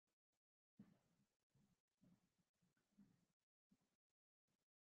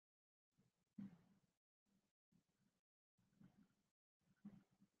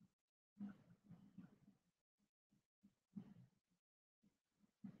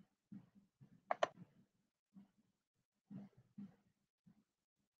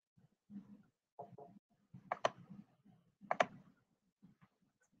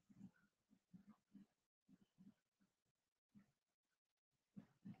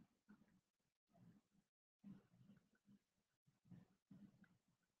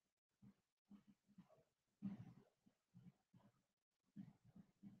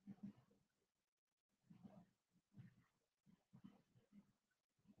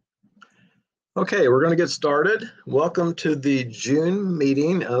Okay, we're going to get started. Welcome to the June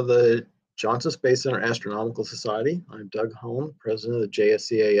meeting of the Johnson Space Center Astronomical Society. I'm Doug Holm, president of the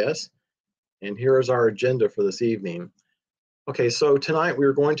JSCAS, and here is our agenda for this evening. Okay, so tonight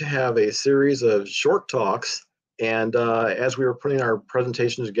we're going to have a series of short talks, and as we were putting our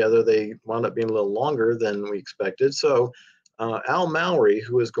presentations together, they wound up being a little longer than we expected. So Al Mowry,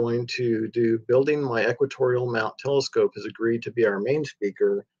 who is going to do Building My Equatorial Mount Telescope, has agreed to be our main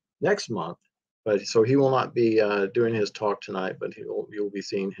speaker next month. But so he will not be doing his talk tonight, but you'll be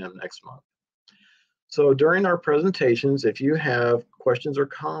seeing him next month. So during our presentations, if you have questions or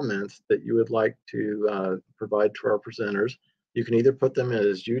comments that you would like to provide to our presenters, you can either put them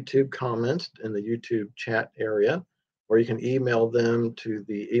as YouTube comments in the YouTube chat area, or you can email them to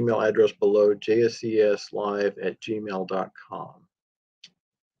the email address below, jscslive@gmail.com.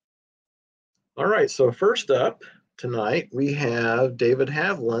 All right, so first up tonight, we have David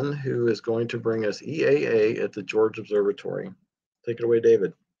Havlin, who is going to bring us EAA at the George Observatory. Take it away,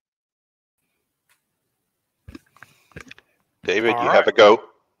 David. David, you have a go.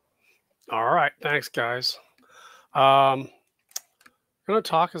 All right, thanks, guys. I'm going to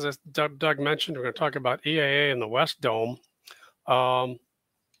talk, as Doug mentioned, we're going to talk about EAA in the West Dome. There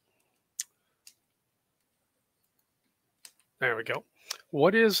we go.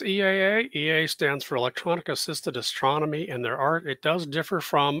 What is EAA? EAA stands for Electronic Assisted Astronomy, and it does differ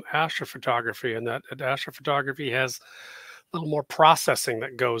from astrophotography in that astrophotography has a little more processing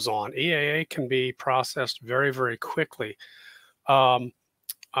that goes on. EAA can be processed very, very quickly. I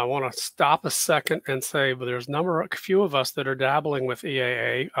want to stop a second and say, but there's a few of us that are dabbling with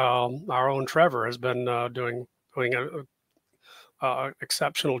EAA. Our own Trevor has been doing an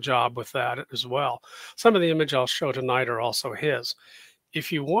exceptional job with that as well. Some of the image I'll show tonight are also his. If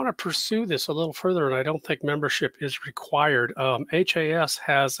you want to pursue this a little further, and I don't think membership is required, HAS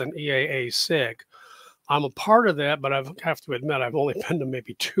has an EAA SIG. I'm a part of that, but I have to admit I've only been to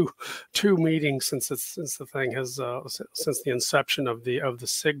maybe two meetings since the thing has since the inception of the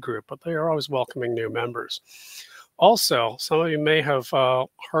SIG group. But they are always welcoming new members. Also, some of you may have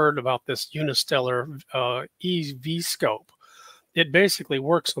heard about this unistellar EV scope. It basically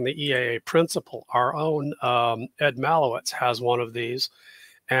works on the EAA principle. Our own Ed Malowitz has one of these,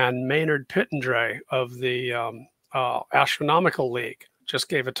 and Maynard Pittendray of the Astronomical League just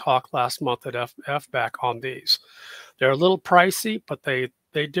gave a talk last month at FBAC on these. They're a little pricey, but they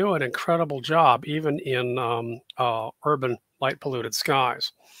do an incredible job even in urban light polluted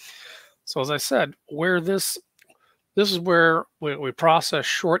skies. So as I said, this is where we process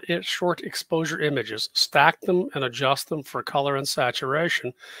short exposure images, stack them and adjust them for color and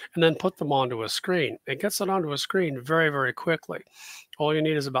saturation, and then put them onto a screen. It gets it onto a screen very, very quickly. All you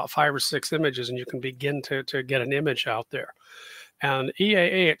need is about 5 or 6 images, and you can begin to get an image out there. And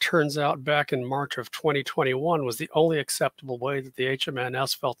EAA, it turns out, back in March of 2021, was the only acceptable way that the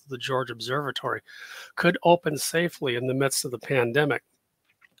HMNS felt that the George Observatory could open safely in the midst of the pandemic.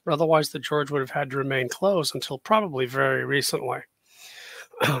 Otherwise, the George would have had to remain closed until probably very recently.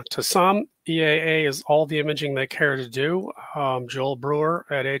 To some, EAA is all the imaging they care to do. Joel Brewer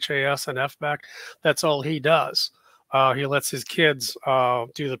at HAS and FBAC, that's all he does. He lets his kids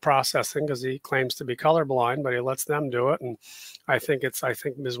do the processing because he claims to be colorblind, but he lets them do it. And I think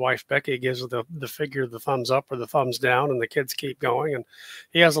his wife Becky gives the figure the thumbs up or the thumbs down, and the kids keep going, and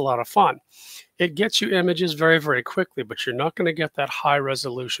he has a lot of fun. It gets you images very, very quickly, but you're not going to get that high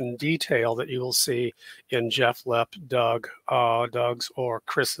resolution detail that you will see in Jeff Lepp, Doug's, or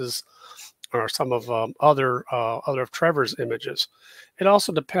Chris's, or some of other of Trevor's images. It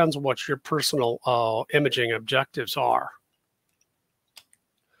also depends what your personal imaging objectives are.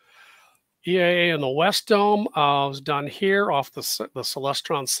 EAA in the West Dome was done here off the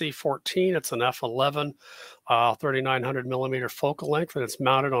Celestron C14. It's an F11, 3900 millimeter focal length, and it's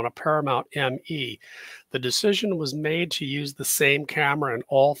mounted on a Paramount ME. The decision was made to use the same camera in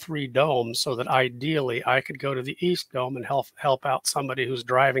all 3 domes so that ideally I could go to the East Dome and help out somebody who's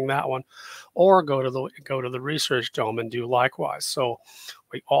driving that one, or go to the Research Dome and do likewise. So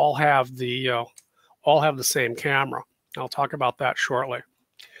we all have the same camera. I'll talk about that shortly.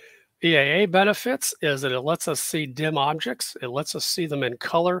 EAA benefits is that it lets us see dim objects. It lets us see them in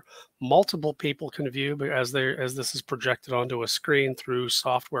color. Multiple people can view as this is projected onto a screen through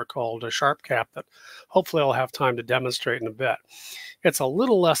software called a SharpCap that hopefully I'll have time to demonstrate in a bit. It's a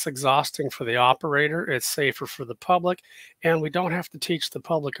little less exhausting for the operator. It's safer for the public, and we don't have to teach the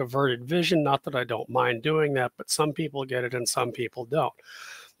public averted vision. Not that I don't mind doing that, but some people get it and some people don't.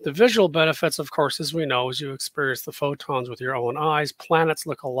 The visual benefits, of course, as we know, as you experience the photons with your own eyes, planets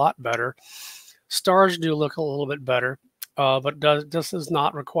look a lot better. Stars do look a little bit better. but this does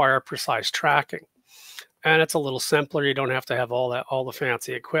not require precise tracking. And it's a little simpler. You don't have to have all the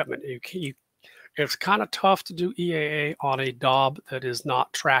fancy equipment. It's kind of tough to do EAA on a Daub that is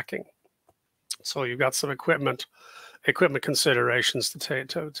not tracking. So you've got some equipment considerations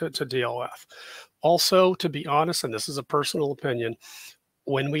to deal with. Also, to be honest, and this is a personal opinion,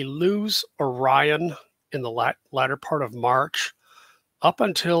 when we lose Orion in the latter part of March, up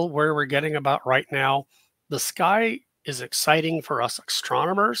until where we're getting about right now, the sky is exciting for us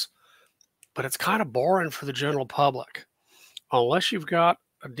astronomers, but it's kind of boring for the general public. Unless you've got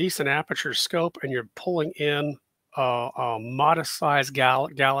a decent aperture scope and you're pulling in modest-sized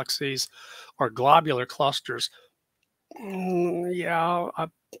galaxies or globular clusters,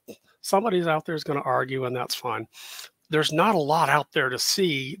 somebody's out there is going to argue, and that's fine. There's not a lot out there to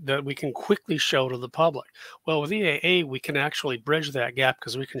see that we can quickly show to the public. Well, with EAA, we can actually bridge that gap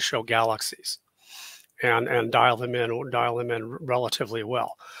because we can show galaxies and dial them in relatively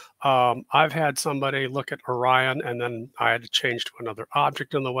well. I've had somebody look at Orion, and then I had to change to another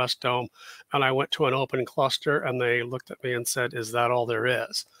object in the West Dome, and I went to an open cluster, and they looked at me and said, "Is that all there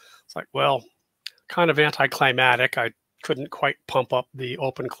is?" It's like, well, kind of anticlimactic. I couldn't quite pump up the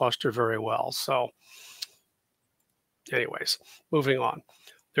open cluster very well. So anyways, moving on.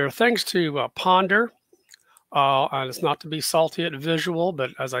 There are things to ponder. And it's not to be salty at visual,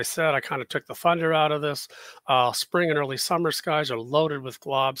 but as I said, I kind of took the thunder out of this. Spring and early summer skies are loaded with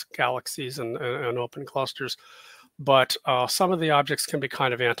globs, galaxies, and open clusters, but some of the objects can be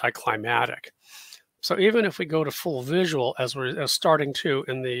kind of anticlimactic. So even if we go to full visual, as we're starting to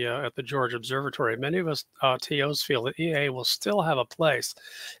in the at the George Observatory, many of us TOs feel that EA will still have a place,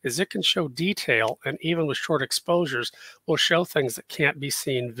 as it can show detail, and even with short exposures, will show things that can't be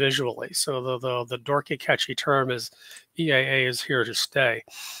seen visually. So the dorky, catchy term is EAA is here to stay.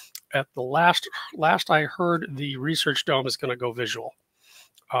 At the last I heard, the research dome is going to go visual,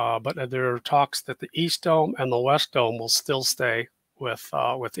 but there are talks that the East Dome and the West Dome will still stay with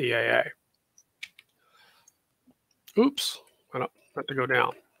EAA. Oops, I don't have to go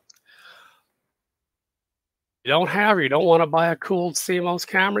down. You don't want to buy a cooled CMOS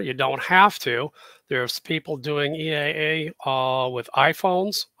camera. You don't have to. There's people doing EAA with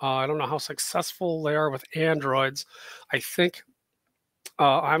iPhones. I don't know how successful they are with Androids. I think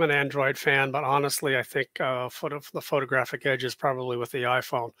I'm an Android fan, but honestly, I think the photographic edge is probably with the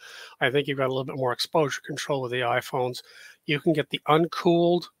iPhone. I think you've got a little bit more exposure control with the iPhones. You can get the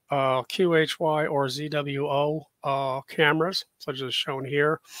uncooled QHY or ZWO cameras, such as shown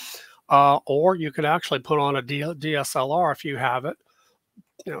here, or you could actually put on a DSLR if you have it.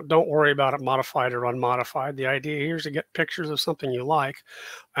 Don't worry about it modified or unmodified. The idea here is to get pictures of something you like,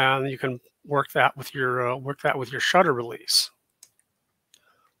 and you can work that with your shutter release.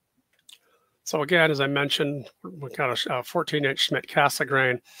 So again, as I mentioned, we've got a 14-inch Schmidt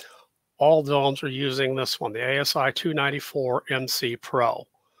Cassegrain. All domes are using this one, the ASI 294 MC Pro.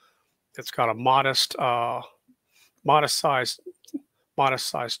 It's got a modest sized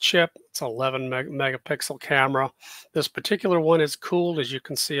chip. It's an 11 megapixel camera. This particular one is cooled, as you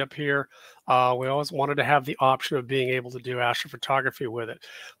can see up here. We always wanted to have the option of being able to do astrophotography with it,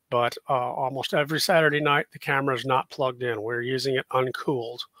 but almost every Saturday night the camera is not plugged in. We're using it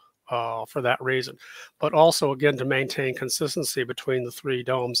uncooled for that reason, but also again to maintain consistency between the three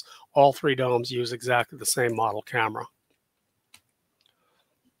domes. All three domes use exactly the same model camera.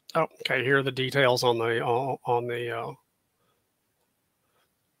 Oh, okay. Here are the details on the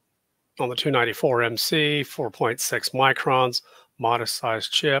 294 MC, 4.6 microns, modest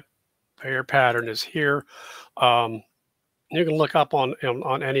sized chip. The air pattern is here. You can look up on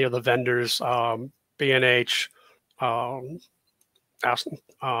any of the vendors, B&H, not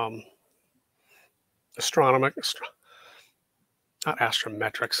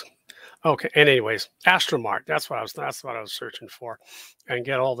Astrometrics. Okay, and anyways, Astromark. That's what I was searching for, and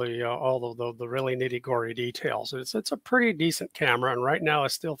get all the really nitty-gritty details. It's a pretty decent camera, and right now I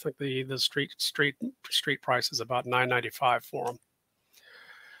still think the street price is about $9.95 for them.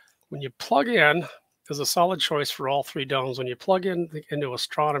 When you plug in, there's a solid choice for all three domes. When you plug into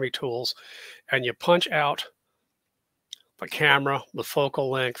astronomy tools, and you punch out the camera, the focal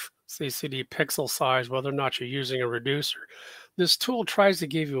length, CCD pixel size, whether or not you're using a reducer, this tool tries to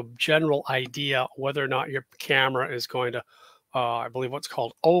give you a general idea whether or not your camera is going to, I believe what's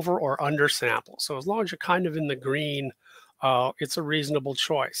called over or undersample. So as long as you're kind of in the green, it's a reasonable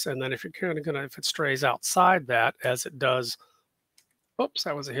choice. And then if you're kind of if it strays outside that, as it does, oops,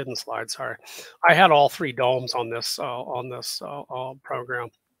 that was a hidden slide. Sorry, I had all three domes on this program,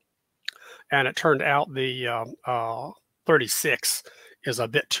 and it turned out the 36 is a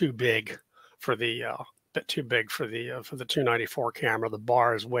bit too big for the bit too big for the 294 camera. The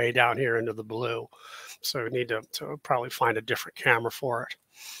bar is way down here into the blue, so we need to probably find a different camera for it.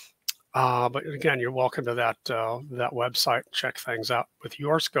 But again, you're welcome to that website. Check things out with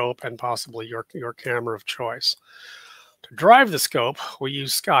your scope and possibly your camera of choice. To drive the scope, we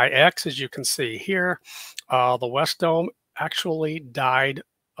use SkyX, as you can see here. The West Dome actually died,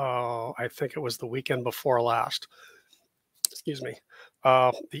 I think it was the weekend before last. Excuse me.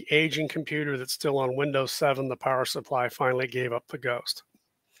 The aging computer that's still on Windows 7, the power supply finally gave up the ghost.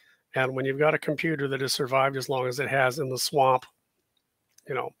 And when you've got a computer that has survived as long as it has in the swamp,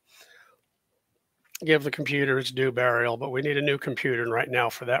 you know, give the computer its due burial. But we need a new computer, and right now,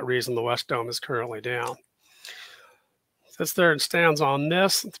 for that reason, the West Dome is currently down. Sits there and stands on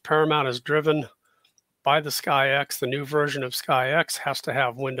this. The Paramount is driven by the SkyX. The new version of SkyX has to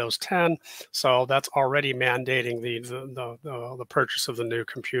have Windows 10, so that's already mandating the purchase of the new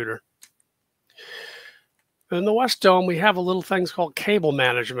computer. In the West Dome, we have a little things called cable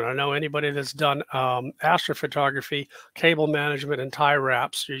management. I know anybody that's done astrophotography, cable management and tie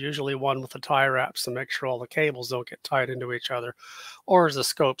wraps, you're usually one with the tie wraps to make sure all the cables don't get tied into each other, or as the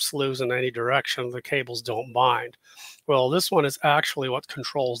scope slews in any direction, the cables don't bind. Well, this one is actually what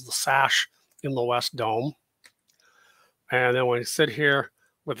controls the sash in the West Dome. And then when you sit here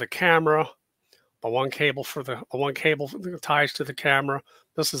with the camera, the one cable ties to the camera.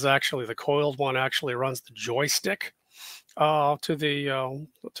 This is actually the coiled one. Actually runs the joystick to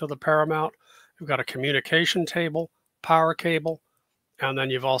the Paramount. You've got a communication table, power cable, and then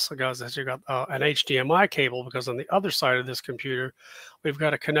you've also got an HDMI cable, because on the other side of this computer, we've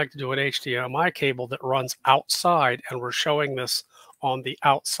got it connected to an HDMI cable that runs outside, and we're showing this on the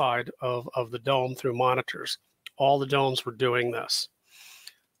outside of the dome through monitors. All the domes were doing this.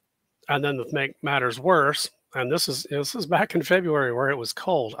 And then to make matters worse, and this is back in February where it was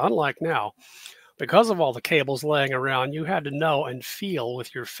cold, unlike now, because of all the cables laying around, you had to know and feel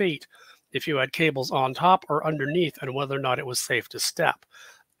with your feet if you had cables on top or underneath and whether or not it was safe to step.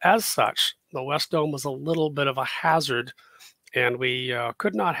 As such, the West Dome was a little bit of a hazard, and we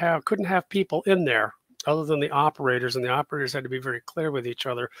couldn't have people in there other than the operators, and the operators had to be very clear with each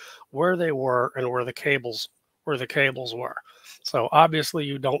other where they were and where the cables were. So obviously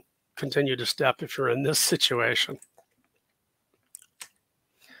you don't continue to step if you're in this situation.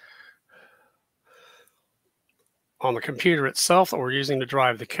 On the computer itself that we're using to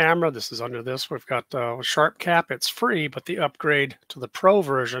drive the camera, this is under this, we've got a Sharp Cap. It's free, but the upgrade to the Pro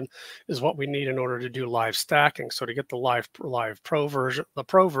version is what we need in order to do live stacking. So to get the live Pro version,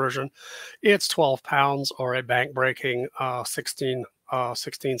 it's 12 pounds or a bank-breaking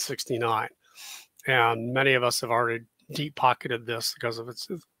 1669. And many of us have already deep-pocketed this because of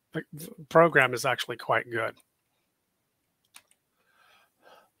the program is actually quite good.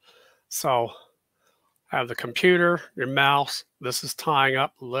 So have the computer, your mouse. This is tying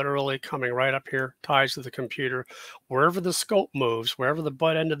up, literally coming right up here, ties to the computer. Wherever the scope moves, wherever the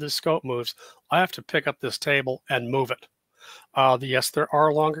butt end of the scope moves, I have to pick up this table and move it. Yes, there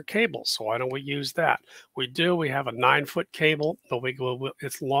are longer cables, so why don't we use that? We have a 9-foot cable, but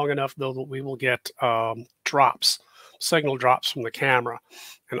it's long enough though that we will get signal drops from the camera.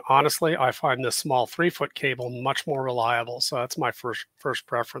 And honestly, I find this small 3-foot cable much more reliable. So that's my first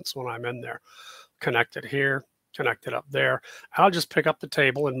preference when I'm in there. Connect it here, connect it up there. I'll just pick up the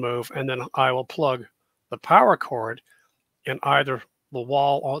table and move, and then I will plug the power cord in either the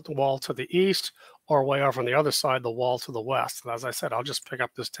wall to the east, or way over on the other side, the wall to the west. And as I said, I'll just pick up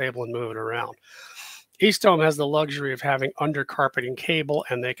this table and move it around. East Dome has the luxury of having undercarpeting cable,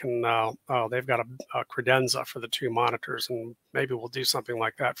 and they can they've got a credenza for the 2 monitors, and maybe we'll do something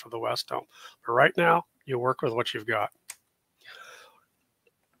like that for the West Dome. But right now, you work with what you've got.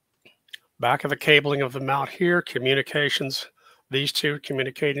 Back of the cabling of the mount here, communications. These two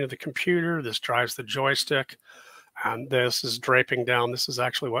communicating to the computer. This drives the joystick, and this is draping down. This is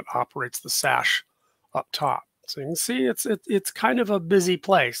actually what operates the sash up top. So you can see it's kind of a busy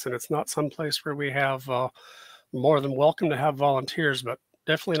place, and it's not some place where we have more than welcome to have volunteers, but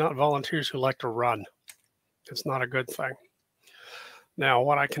definitely not volunteers who like to run. It's not a good thing. Now,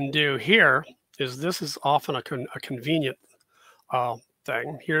 what I can do here is this is often a convenient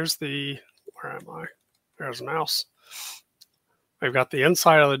thing. Here's where am I? There's a mouse. We've got the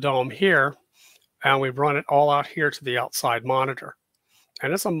inside of the dome here, and we've run it all out here to the outside monitor.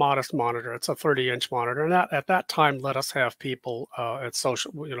 And it's a modest monitor. It's a 30-inch monitor. And at that time, let us have people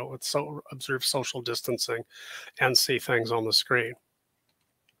observe social distancing and see things on the screen.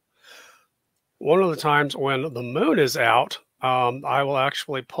 One of the times when the moon is out, I will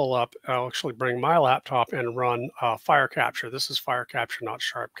actually I'll actually bring my laptop and run fire capture. This is fire capture, not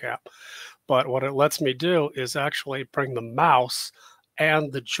Sharp Cap. But what it lets me do is actually bring the mouse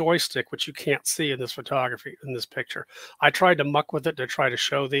and the joystick, which you can't see in this photography, in this picture. I tried to muck with it to try to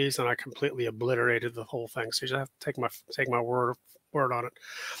show these, and I completely obliterated the whole thing. So you just have to take my word on it.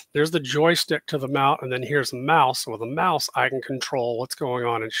 There's the joystick to the mount, and then here's the mouse. So with the mouse, I can control what's going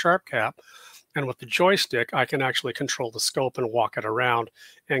on in SharpCap. And with the joystick, I can actually control the scope and walk it around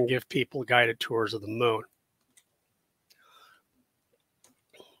and give people guided tours of the moon.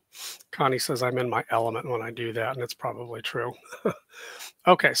 Connie says I'm in my element when I do that, and it's probably true.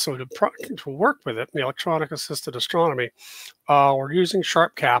 Okay, so to work with it, the electronic assisted astronomy, we're using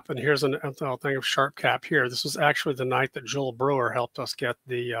SharpCap, and here's a thing of SharpCap here. This was actually the night that Joel Brewer helped us get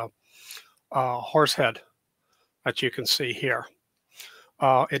the horse head that you can see here.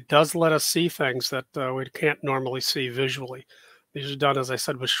 It does let us see things that we can't normally see visually. These are done, as I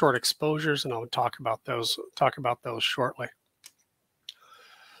said, with short exposures, and I'll talk about those shortly.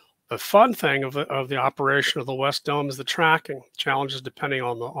 The fun thing of the operation of the West Dome is the tracking. Challenges depending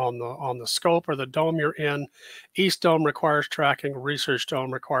on the scope or the dome you're in. East Dome requires tracking. Research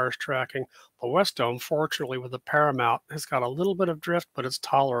Dome requires tracking. The West Dome, fortunately, with the Paramount, has got a little bit of drift, but it's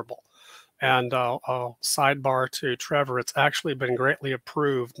tolerable. And sidebar to Trevor, it's actually been greatly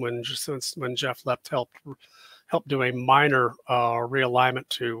improved when Jeff Lept helped do a minor realignment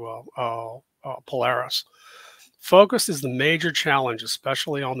to Polaris. Focus is the major challenge,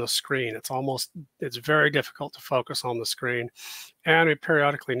 especially on the screen. It's very difficult to focus on the screen, and we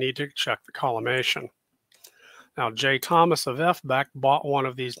periodically need to check the collimation. Now, Jay Thomas of FBAC bought one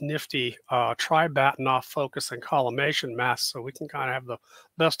of these nifty tri-Bahtinov focus and collimation masks, so we can kind of have the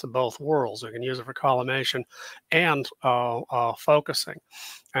best of both worlds. We can use it for collimation and focusing.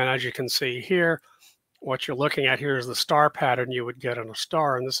 And as you can see here, what you're looking at here is the star pattern you would get in a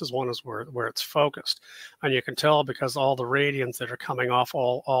star, and this is where it's focused. And you can tell because all the radians that are coming off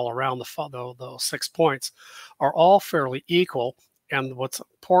all around the 6 points are all fairly equal. And what's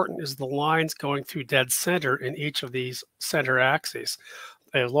important is the lines going through dead center in each of these center axes.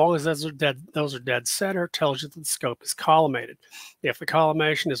 As long as those are dead center, tells you that the scope is collimated. If the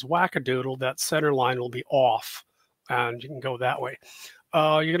collimation is wackadoodle, that center line will be off, and you can go that way.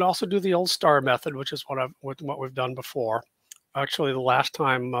 You can also do the old star method, which is what we've done before. Actually, the last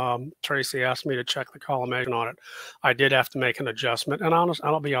time Tracy asked me to check the collimation on it, I did have to make an adjustment. And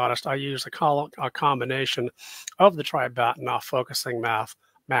I'll be honest, I used a combination of the tri-Bahtinov focusing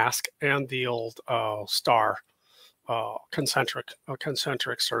mask and the old star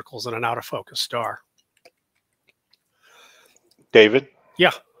concentric circles in an out of focus star. David?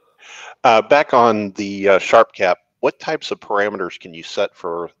 Yeah. Back on the SharpCap, what types of parameters can you set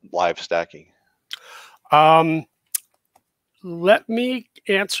for live stacking? Let me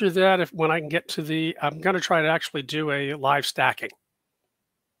answer that when I can get to I'm going to try to actually do a live stacking.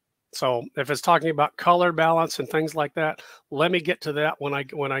 So if it's talking about color balance and things like that, let me get to that when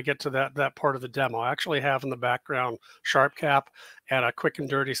I get to that part of the demo. I actually have in the background SharpCap and a quick and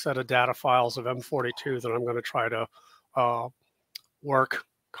dirty set of data files of M42 that I'm going to try to work,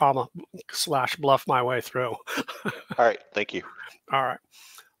 / bluff my way through. All right, thank you. All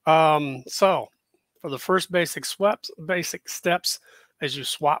right. So for the first basic steps, as you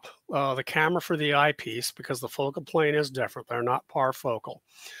swap the camera for the eyepiece, because the focal plane is different, they're not parfocal.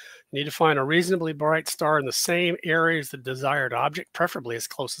 You need to find a reasonably bright star in the same area as the desired object, preferably as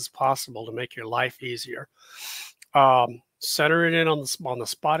close as possible to make your life easier. Center it in on the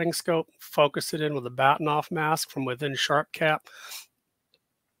spotting scope, focus it in with a Bahtinov mask from within SharpCap,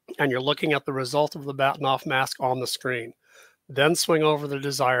 and you're looking at the result of the Bahtinov mask on the screen. Then swing over the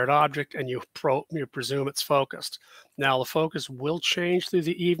desired object and you presume it's focused. Now the focus will change through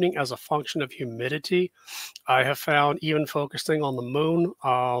the evening as a function of humidity. I have found even focusing on the moon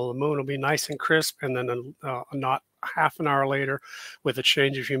will be nice and crisp, and then not half an hour later with a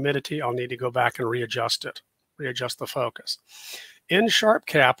change of humidity, I'll need to go back and readjust the focus. In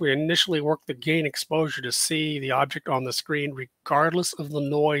SharpCap, we initially work the gain exposure to see the object on the screen regardless of the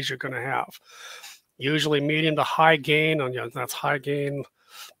noise you're going to have. Usually medium to high gain, and that's high gain.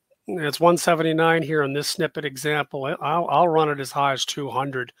 It's 179 here in this snippet example. I'll run it as high as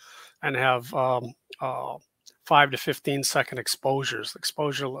 200 and have 5 to 15 second exposures.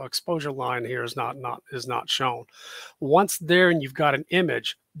 Exposure line here is not shown. Once there and you've got an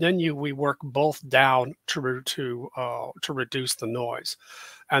image, then we work both down to reduce the noise,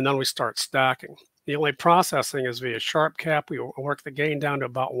 and then we start stacking. The only processing is via SharpCap. We work the gain down to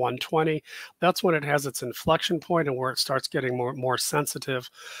about 120. That's when it has its inflection point and where it starts getting more sensitive.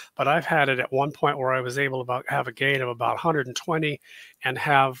 But I've had it at one point where I was able to have a gain of about 120 and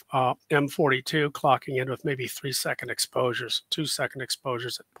have M42 clocking in with maybe 3 second exposures, 2 second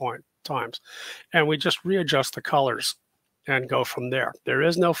exposures at times. And we just readjust the colors and go from there. There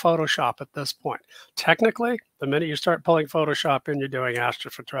is no Photoshop at this point. Technically, the minute you start pulling Photoshop in, you're doing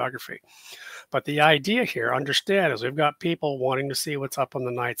astrophotography. But the idea here, understand, is we've got people wanting to see what's up in the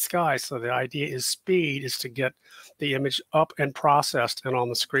night sky. So the idea is speed is to get the image up and processed and on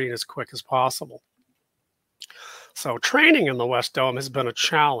the screen as quick as possible. So training in the West Dome has been a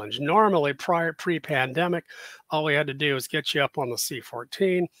challenge. Normally, pre-pandemic, all we had to do is get you up on the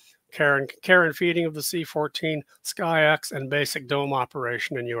C-14, care and feeding of the C-14, SkyX, and basic dome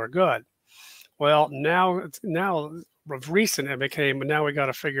operation, and you are good. Well, now of recent it became, but now we got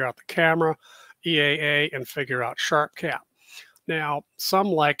to figure out the camera, EAA, and figure out sharp cap. Now, some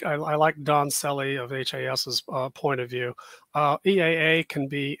I like Don Selly of HAS's point of view. EAA can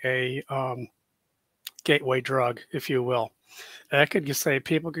be a gateway drug, if you will. I could just say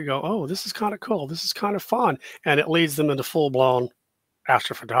people could go, oh, this is kind of cool, this is kind of fun, and it leads them into full-blown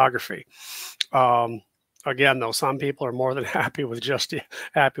astrophotography. Again, though, some people are more than happy with just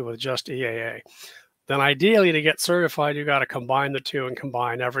EAA. Then ideally, to get certified, you got to combine the two and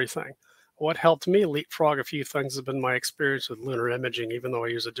combine everything. What helped me leapfrog a few things has been my experience with lunar imaging, even though I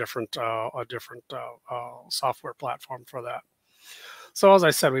use a different software platform for that. So as I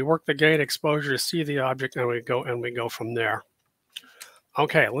said, we work the gain exposure to see the object, and we go from there.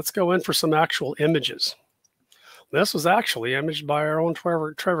 Okay, let's go in for some actual images. This was actually imaged by our own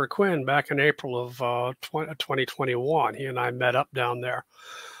Trevor Quinn back in April of 2021. He and I met up down there.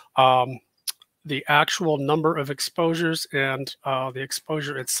 The actual number of exposures and the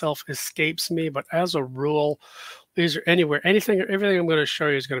exposure itself escapes me, but as a rule, these are everything I'm going to show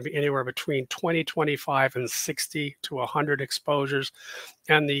you is going to be anywhere between 20, 25, and 60 to 100 exposures,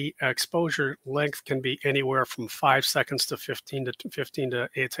 and the exposure length can be anywhere from 5 seconds to 15 to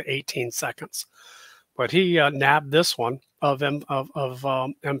 18 seconds. But he nabbed this one of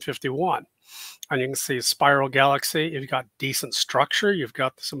M51. And you can see spiral galaxy. You've got decent structure. You've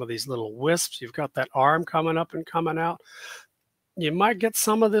got some of these little wisps. You've got that arm coming up and coming out. You might get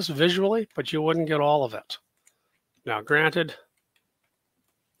some of this visually, but you wouldn't get all of it. Now, granted,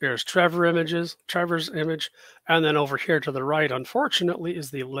 there's Trevor's image, and then over here to the right, unfortunately,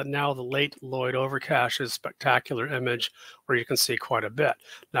 is now the late Lloyd Overcash's spectacular image, where you can see quite a bit.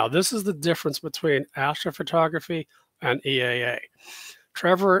 Now, this is the difference between astrophotography and EAA.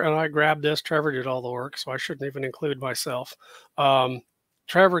 Trevor and I grabbed this. Trevor did all the work, so I shouldn't even include myself.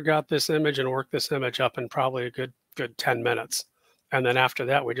 Trevor got this image and worked this image up in probably a good 10 minutes. And then after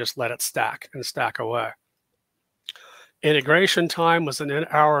that, we just let it stack away. Integration time was an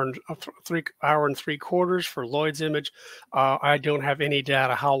hour and 3/4 for Lloyd's image. I don't have any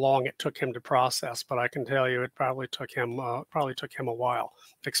data how long it took him to process, but I can tell you it probably took him a while,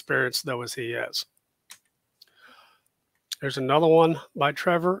 experienced though as he is. There's another one by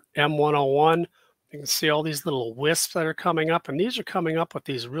Trevor, M101. You can see all these little wisps that are coming up, and these are coming up with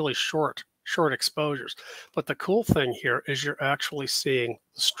these really short exposures. But the cool thing here is you're actually seeing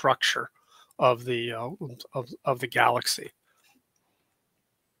the structure of the galaxy.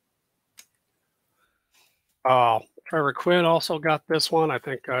 Trevor Quinn also got this one. I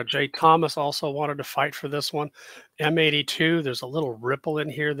think Jay Thomas also wanted to fight for this one. M82, there's a little ripple in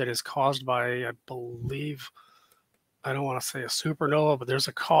here that is caused by, I believe, I don't want to say a supernova, but there's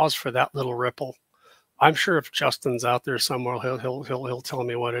a cause for that little ripple. I'm sure if Justin's out there somewhere, he'll tell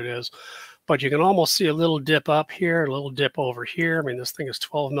me what it is. But you can almost see a little dip up here, a little dip over here. I mean, this thing is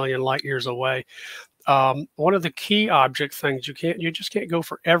 12 million light years away. One of the key object things, you just can't go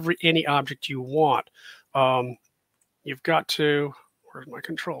for any object you want. You've got to, where's my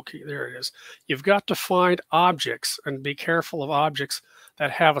control key? There it is. You've got to find objects and be careful of objects that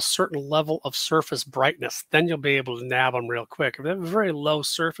have a certain level of surface brightness. Then you'll be able to nab them real quick. If they have a very low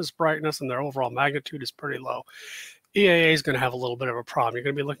surface brightness and their overall magnitude is pretty low, EAA is going to have a little bit of a problem. You're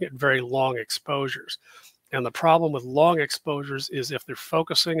going to be looking at very long exposures. And the problem with long exposures is if their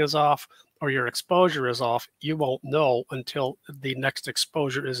focusing is off or your exposure is off, you won't know until the next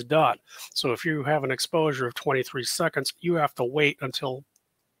exposure is done. So if you have an exposure of 23 seconds, you have to wait until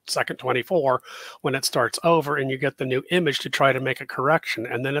second 24 when it starts over and you get the new image to try to make a correction.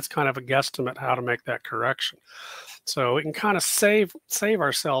 And then it's kind of a guesstimate how to make that correction. So we can kind of save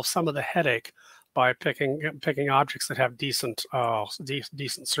ourselves some of the headache by picking objects that have decent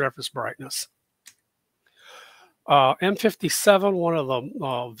surface brightness. M57, one of the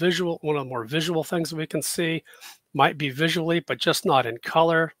more visual things that we can see, might be visually, but just not in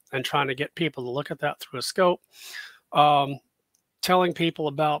color, and trying to get people to look at that through a scope. Telling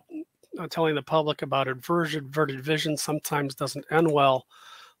the public about inverted vision sometimes doesn't end well,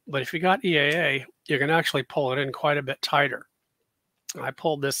 but if you got EAA, you can actually pull it in quite a bit tighter. I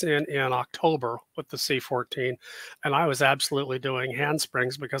pulled this in October with the C14, and I was absolutely doing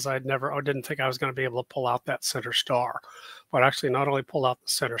handsprings because I didn't think I was going to be able to pull out that center star. But actually, not only pulled out the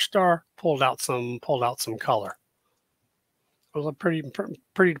center star, pulled out some color. It was a pretty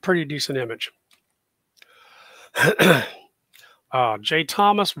decent image. Jay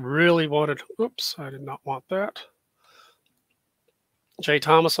Thomas really wanted. Oops, I did not want that. Jay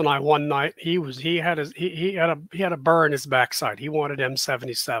Thomas and I one night, he had a burr in his backside. He wanted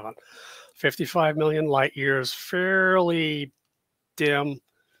M77, 55 million light years, fairly dim,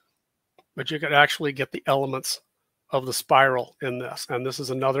 but you could actually get the elements of the spiral in this. And this is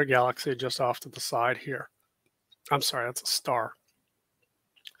another galaxy just off to the side here. I'm sorry, that's a star.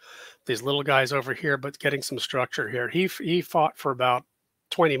 These little guys over here, but getting some structure here. He fought for about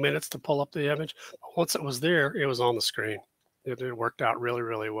 20 minutes to pull up the image. Once it was there, it was on the screen. It worked out really,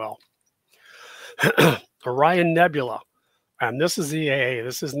 really well. Orion Nebula, and this is EAA.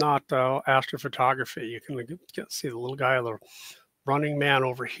 This is not astrophotography. You can see the little guy, the running man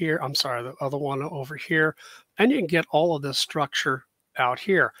over here. I'm sorry, the other one over here. And you can get all of this structure out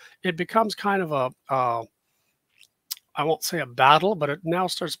here. It becomes kind of a, I won't say a battle, but it now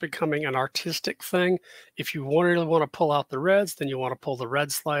starts becoming an artistic thing. If you really want to pull out the reds, then you want to pull the red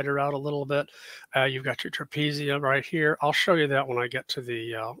slider out a little bit. You've got your trapezium right here. I'll show you that when I get to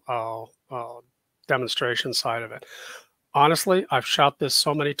the demonstration side of it. Honestly, I've shot this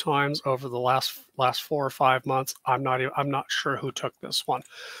so many times over the last 4 or 5 months. I'm not sure who took this one.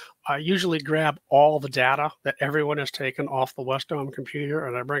 I usually grab all the data that everyone has taken off the West Dome computer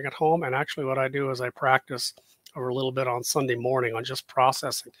and I bring it home. And actually what I do is I practice over a little bit on Sunday morning on just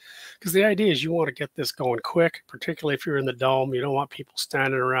processing. Because the idea is you want to get this going quick, particularly if you're in the dome. You don't want people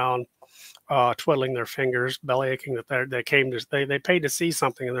standing around twiddling their fingers, belly aching that they paid to see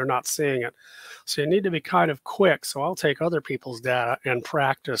something and they're not seeing it. So you need to be kind of quick. So I'll take other people's data and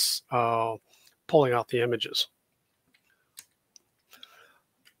practice pulling out the images.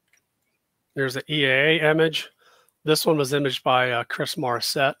 There's the EAA image. This one was imaged by Chris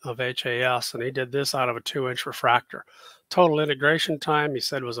Morissette of HAS, and he did this out of a 2-inch refractor. Total integration time, he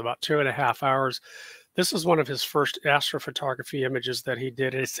said, was about 2.5 hours. This is one of his first astrophotography images that he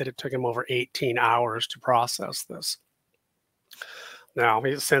did. He said it took him over 18 hours to process this. Now,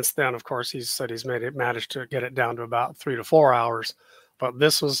 since then, of course, he said he's managed to get it down to about 3 to 4 hours, but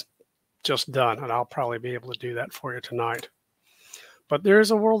this was just done, and I'll probably be able to do that for you tonight. But there is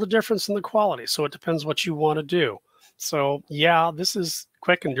a world of difference in the quality, so it depends what you want to do. So yeah, this is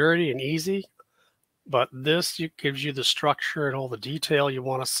quick and dirty and easy, but this gives you the structure and all the detail you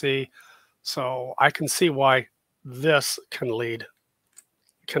want to see. So I can see why this can lead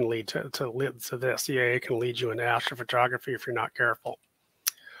to this. Yeah, it can lead you into astrophotography if you're not careful.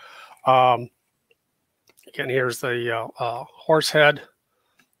 Again, here's the Horsehead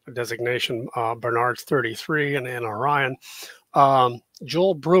designation, Bernard's 33 and Orion.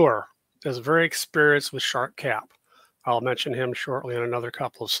 Joel Brewer is very experienced with sharp cap. I'll mention him shortly in another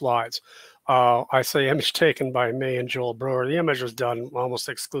couple of slides. I say image taken by me and Joel Brewer. The image was done almost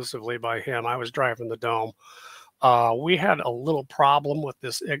exclusively by him. I was driving the dome. We had a little problem with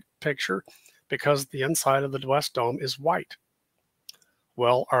this picture because the inside of the West Dome is white.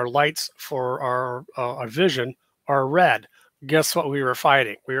 Well, our lights for our vision are red. Guess what we were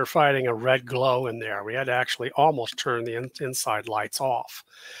fighting? We were fighting a red glow in there. We had to actually almost turn the inside lights off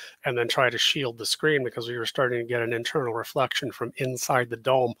and then try to shield the screen because we were starting to get an internal reflection from inside the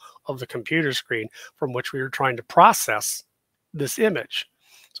dome of the computer screen from which we were trying to process this image.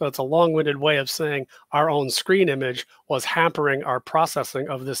 So it's a long-winded way of saying our own screen image was hampering our processing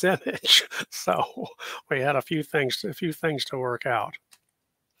of this image. So we had a few things to work out.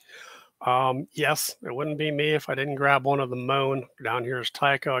 Yes, it wouldn't be me if I didn't grab one of the Moon. Down here is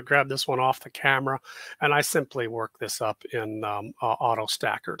Tycho. I grabbed this one off the camera, and I simply worked this up in auto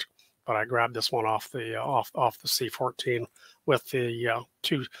stackered. But I grabbed this one off the C14 with the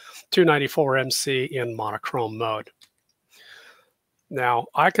 294 MC in monochrome mode. Now,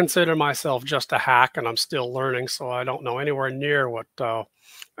 I consider myself just a hack, and I'm still learning, so I don't know anywhere near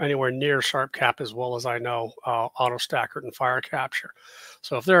sharp cap as well as I know auto stackered and fire capture.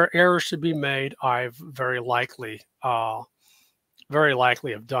 So if there are errors to be made, I've very likely have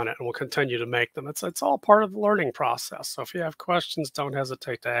done it and will continue to make them. It's all part of the learning process. So if you have questions, don't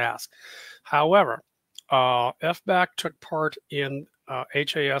hesitate to ask. However, FBAC took part in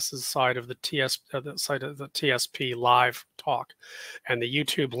HAS's side of the TSP live talk, and the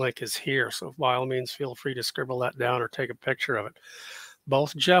YouTube link is here. So by all means, feel free to scribble that down or take a picture of it.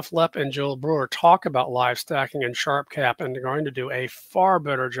 Both Jeff Lepp and Joel Brewer talk about live stacking and sharp cap, and they're going to do a far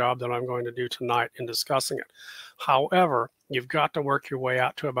better job than I'm going to do tonight in discussing it. However, you've got to work your way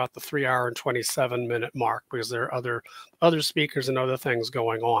out to about the 3-hour and 27-minute mark because there are other speakers and other things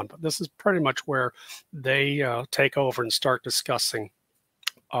going on. But this is pretty much where they take over and start discussing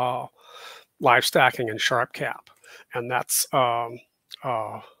live stacking and SharpCap. And that's there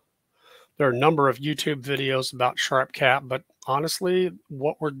are a number of YouTube videos about SharpCap, but honestly,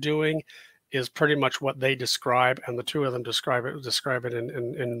 what we're doing is pretty much what they describe, and the two of them describe it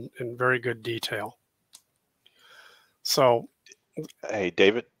in very good detail. So, hey,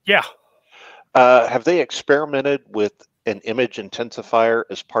 David. Yeah. Have they experimented with an image intensifier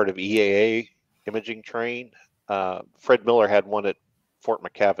as part of EAA imaging train? Fred Miller had one at Fort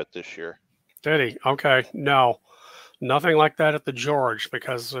McCavett this year. Did he? Okay. No, nothing like that at the George,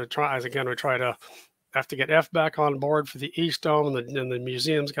 because we try to have to get F back on board for the East Dome, and the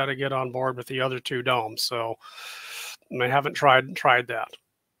museum's got to get on board with the other two domes. So they haven't tried that.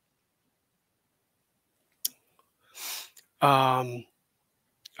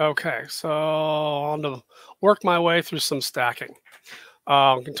 Okay, so on to work my way through some stacking.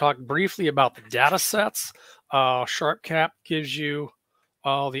 I can talk briefly about the data sets. SharpCap gives you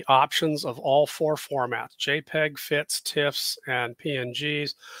the options of all 4 formats: JPEG, FITs, TIFFs, and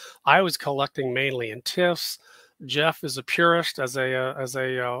PNGs. I was collecting mainly in TIFFs. Jeff is a purist as a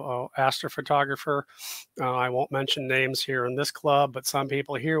astrophotographer. I won't mention names here in this club, but some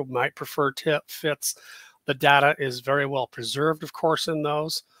people here might prefer FITs. The data is very well preserved, of course, in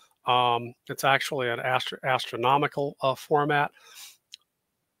those. It's actually an astronomical format.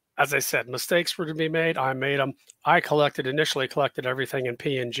 As I said, mistakes were to be made. I made them. I initially collected everything in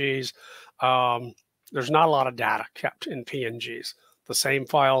PNGs. There's not a lot of data kept in PNGs. The same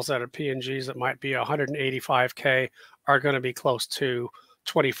files that are PNGs that might be 185K are going to be close to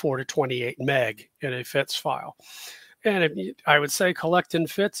 24 to 28 meg in a FITS file. And I would say collect in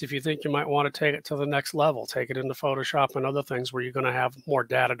FITS if you think you might want to take it to the next level. Take it into Photoshop and other things where you're going to have more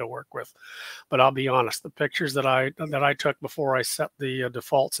data to work with. But I'll be honest, the pictures that I took before I set the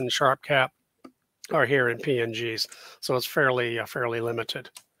defaults in SharpCap are here in PNGs, so it's fairly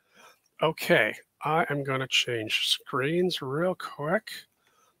limited. Okay, I am going to change screens real quick.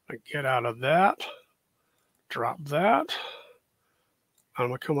 I get out of that, drop that. I'm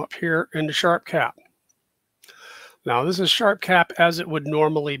going to come up here into SharpCap. Now, this is SharpCap as it would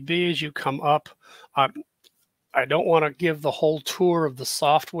normally be as you come up. I don't want to give the whole tour of the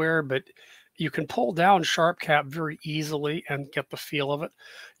software, but you can pull down SharpCap very easily and get the feel of it.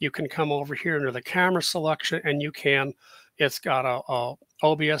 You can come over here into the camera selection, and it's got a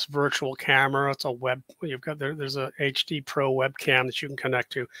OBS virtual camera. It's a web. There's a HD Pro webcam that you can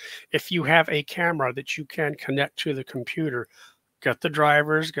connect to. If you have a camera that you can connect to the computer, get the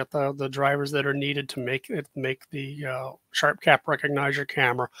drivers that are needed to make the SharpCap recognize your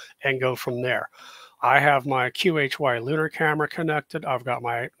camera and go from there. I have my QHY lunar camera connected. I've got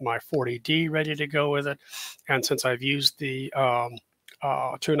my 40D ready to go with it. And since I've used the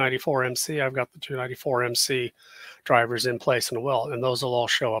 294MC, I've got the 294MC drivers in place and those will all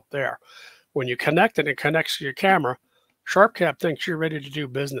show up there. When you connect it, it connects to your camera. SharpCap thinks you're ready to do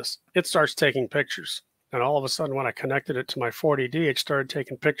business. It starts taking pictures. And all of a sudden, when I connected it to my 40D, it started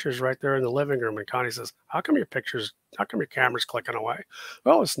taking pictures right there in the living room. And Connie says, how come your camera's clicking away?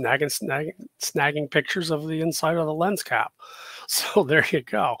 Well, it's snagging pictures of the inside of the lens cap. So there you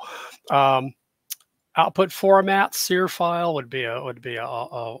go. Output format, SEER file would be a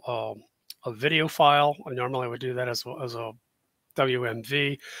video file. I normally would do that as a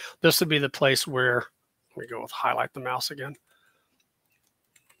WMV. This would be the place where, let me go with highlight the mouse again.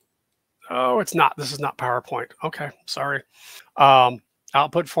 Oh, it's not. This is not PowerPoint. Okay, sorry.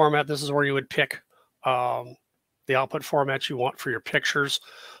 Output format, this is where you would pick the output format you want for your pictures.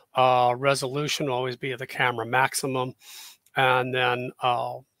 Resolution will always be at the camera maximum. And then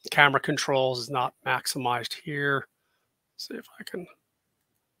camera controls is not maximized here. Let's see if I can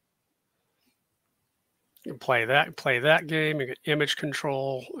play that game. You get image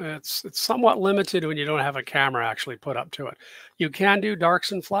control. It's somewhat limited when you don't have a camera actually put up to it. You can do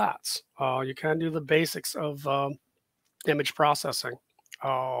darks and flats. You can do the basics of image processing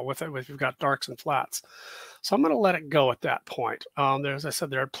with it if you've got darks and flats. So I'm going to let it go at that point. As I said,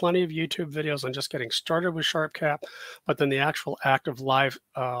 there are plenty of YouTube videos on just getting started with SharpCap, but then the actual active live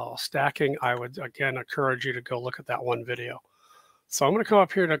stacking, I would again encourage you to go look at that one video. So I'm going to come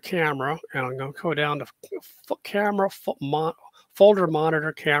up here to camera, and I'm going to go down to camera, folder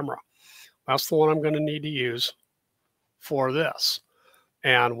monitor camera. That's the one I'm going to need to use for this.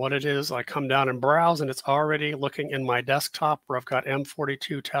 And what it is, I come down and browse, and it's already looking in my desktop where I've got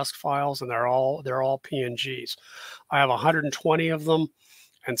M42 test files, and they're all PNGs. I have 120 of them,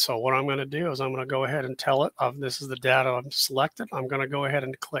 And so what I'm going to do is I'm going to go ahead and tell it this is the data I've selected. I'm going to go ahead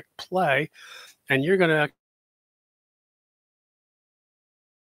and click play, and you're going to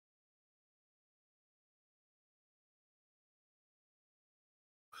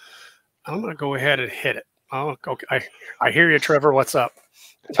I'm going to go ahead and hit it. Oh, okay. I hear you, Trevor. What's up?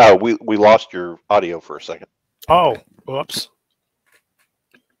 We lost your audio for a second. Oh, whoops.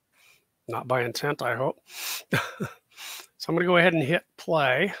 Not by intent, I hope. So I'm going to go ahead and hit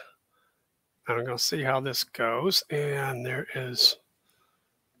play. And I'm going to see how this goes. And there is,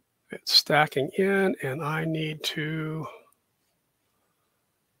 it's stacking in, and I need to,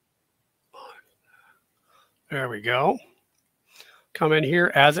 there we go. Come in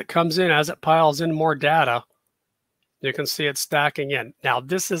here as it comes in, as it piles in more data. You can see it stacking in. Now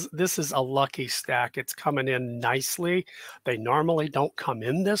this is a lucky stack. It's coming in nicely. They normally don't come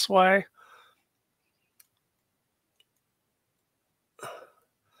in this way.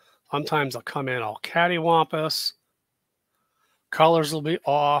 Sometimes they'll come in all cattywampus. Colors will be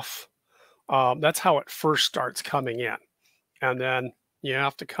off. That's how it first starts coming in. And then you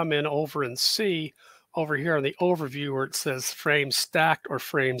have to come in over and see over here in the overview where it says frames stacked or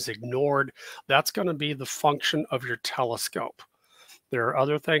frames ignored. That's going to be the function of your telescope. There are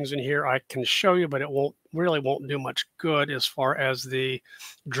other things in here I can show you, but it really won't do much good as far as the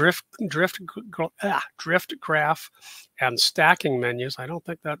drift graph and stacking menus. I don't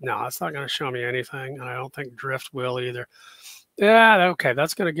think that, no, that's not going to show me anything, and I don't think drift will either. Yeah, okay,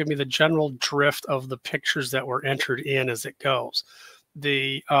 that's going to give me the general drift of the pictures that were entered in as it goes.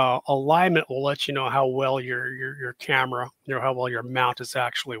 The alignment will let you know how well your camera, how well your mount is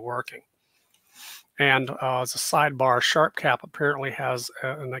actually working. And as a sidebar, SharpCap apparently has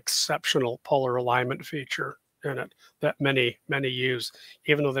an exceptional polar alignment feature in it that many use.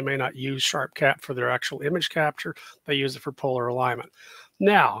 Even though they may not use SharpCap for their actual image capture, they use it for polar alignment.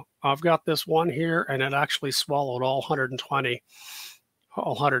 Now, I've got this one here, and it actually swallowed all 120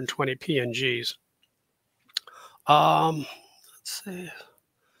 PNGs. Let's see.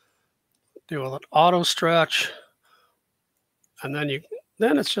 Do an auto stretch, and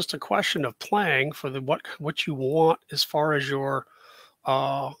then it's just a question of playing for the what you want as far as your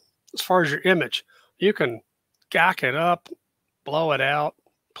image. You can gack it up, blow it out,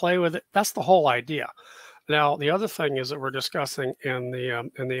 play with it. That's the whole idea. Now, the other thing is that we're discussing in the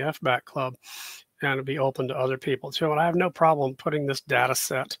FBAC Club, and it'll be open to other people too. And I have no problem putting this data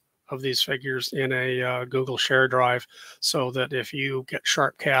set of these figures in a Google Share Drive, so that if you get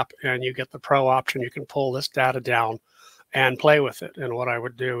SharpCap and you get the Pro option, you can pull this data down and play with it. And what I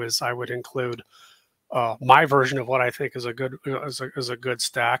would do is I would include my version of what I think is a good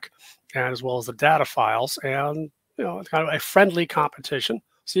stack, and as well as the data files, and it's kind of a friendly competition.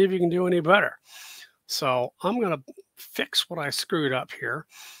 See if you can do any better. So I'm going to fix what I screwed up here.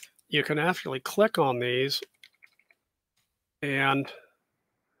 You can actually click on these, and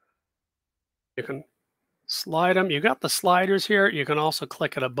you can slide them. You got the sliders here. You can also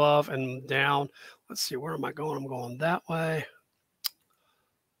click it above and down. Let's see, where am I going? I'm going that way.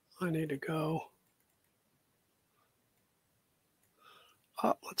 I need to go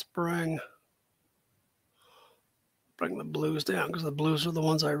up. Let's bring the blues down, because the blues are the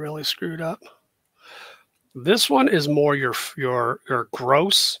ones I really screwed up. This one is more your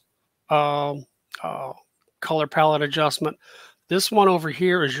gross color palette adjustment. This one over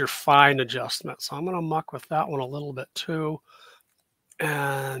here is your fine adjustment. So I'm going to muck with that one a little bit too.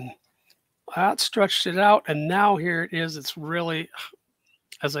 And that stretched it out. And now here it is. It's really,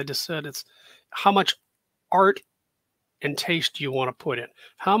 as I just said, it's how much art and taste do you want to put in?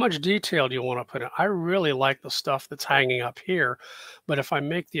 How much detail do you want to put in? I really like the stuff that's hanging up here. But if I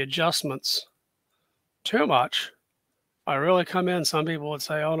make the adjustments too much, I really come in, some people would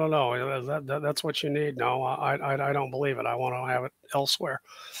say, oh, no, that's what you need. No, I don't believe it. I want to have it elsewhere.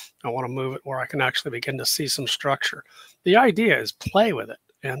 I want to move it where I can actually begin to see some structure. The idea is play with it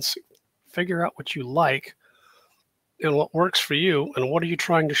and figure out what you like and what works for you, and what are you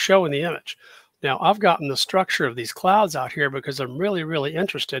trying to show in the image. Now, I've gotten the structure of these clouds out here because I'm really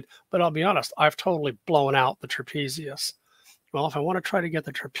interested, but I'll be honest, I've totally blown out the trapezius. Well, if I want to try to get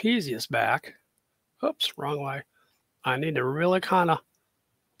the trapezius back, oops, wrong way. I need to really kind of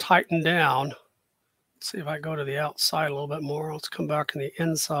tighten down. Let's see if I go to the outside a little bit more. Let's come back on the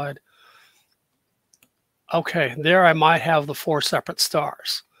inside. Okay, there I might have the 4 separate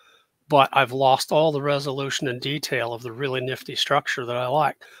stars, but I've lost all the resolution and detail of the really nifty structure that I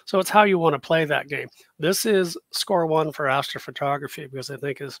like. So it's how you want to play that game. This is score 1 for astrophotography, because I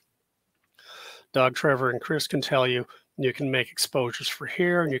think, as Doug, Trevor, and Chris can tell you, you can make exposures for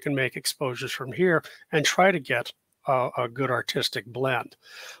here, and you can make exposures from here, and try to get a good artistic blend.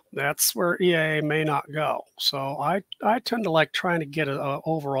 That's where EAA may not go. So I tend to like trying to get an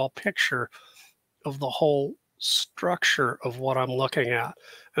overall picture of the whole structure of what I'm looking at.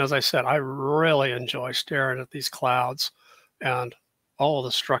 And as I said, I really enjoy staring at these clouds and all of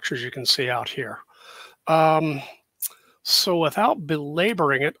the structures you can see out here. So without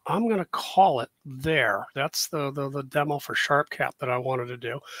belaboring it, I'm going to call it there. That's the demo for SharpCap that I wanted to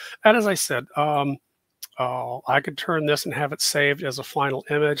do. And as I said, I could turn this and have it saved as a final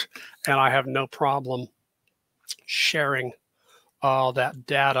image, and I have no problem sharing that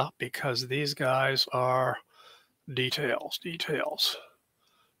data because these guys are details.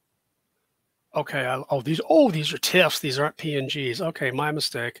 Okay. These are TIFFs. These aren't PNGs. Okay, my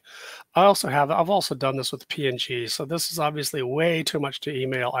mistake. I've also done this with PNGs. So this is obviously way too much to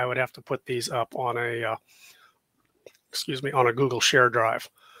email. I would have to put these up on a, on a Google Share Drive.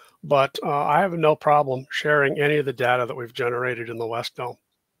 But I have no problem sharing any of the data that we've generated in the West Dome.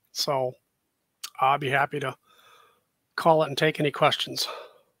 So I'll be happy to call it and take any questions.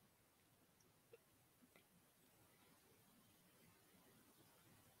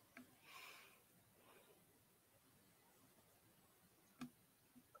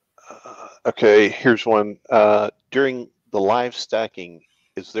 Okay, here's one. During the live stacking,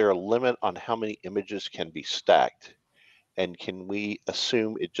 is there a limit on how many images can be stacked? And can we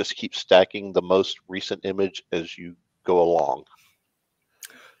assume it just keeps stacking the most recent image as you go along?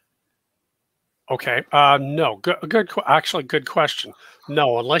 Okay, no, good question.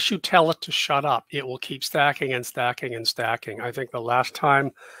 No, unless you tell it to shut up, it will keep stacking and stacking and stacking. I think the last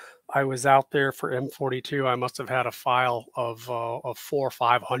time I was out there for M42, I must have had a file of 400 or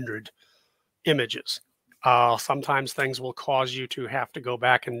 500 images. Sometimes things will cause you to have to go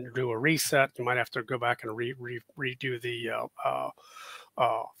back and do a reset. You might have to go back and redo the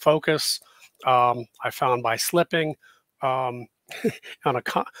focus. I found by slipping. On a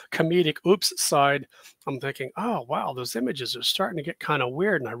comedic oops side, I'm thinking, oh, wow, those images are starting to get kind of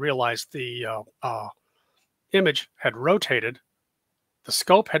weird. And I realized the image had rotated, the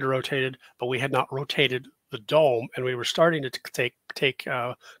scope had rotated, but we had not rotated the dome. And we were starting to take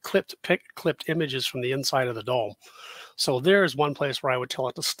clipped images from the inside of the dome. So there's one place where I would tell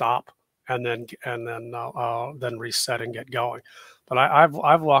it to stop and then reset and get going. But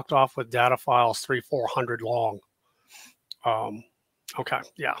I've walked off with data files 300-400 long. Okay,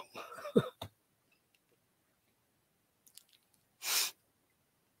 yeah.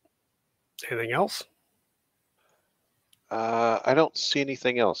 Anything else? I don't see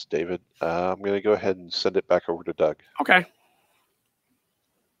anything else, David. I'm going to go ahead and send it back over to Doug. Okay.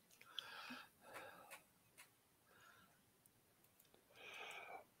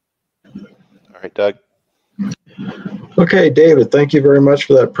 All right, Doug. Okay, David, thank you very much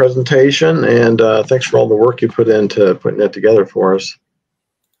for that presentation, and thanks for all the work you put into putting that together for us.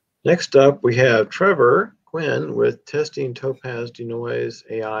 Next up, we have Trevor Quinn with Testing Topaz Denoise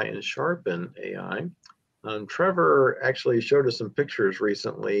AI and Sharpen AI. Trevor actually showed us some pictures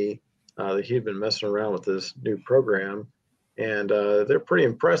recently that he'd been messing around with this new program, and they're pretty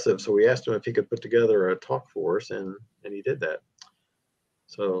impressive. So we asked him if he could put together a talk for us, and he did that.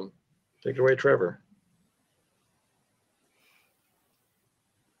 So take it away, Trevor.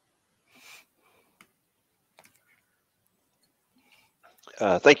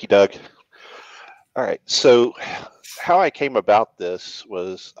 Thank you, Doug. All right, so how I came about this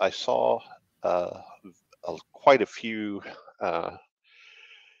was I saw quite a few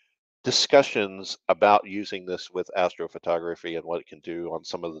discussions about using this with astrophotography and what it can do on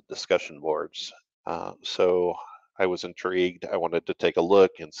some of the discussion boards. So I was intrigued. I wanted to take a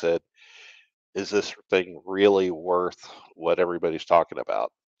look and said, is this thing really worth what everybody's talking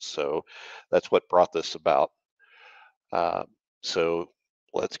about? So that's what brought this about. So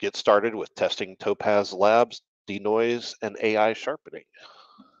let's get started with testing Topaz Labs, denoise, and AI sharpening.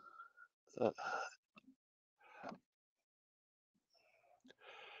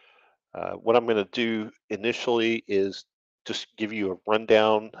 What I'm going to do initially is just give you a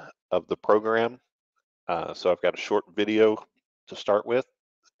rundown of the program. So I've got a short video to start with,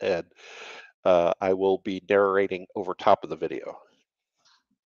 and I will be narrating over top of the video.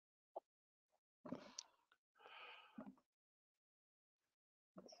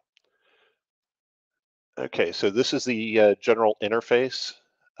 Okay, so this is the general interface,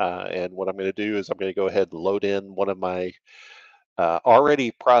 and what I'm going to do is I'm going to go ahead and load in one of my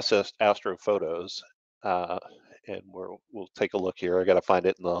already processed astro photos, and we'll take a look here. I got to find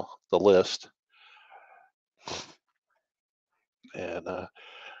it in the list, and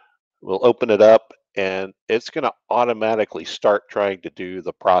we'll open it up, and it's going to automatically start trying to do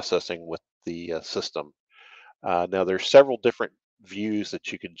the processing with the system. Now there's several different views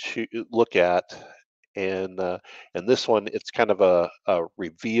that you can look at, and this one, it's kind of a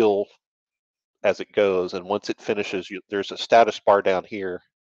reveal as it goes, and once it finishes, there's a status bar down here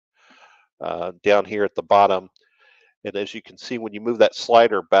at the bottom, and as you can see, when you move that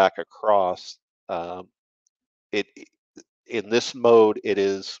slider back across, it in this mode it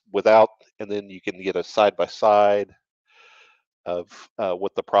is without, and then you can get a side by side of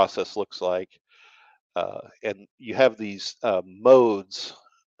what the process looks like. And you have these modes,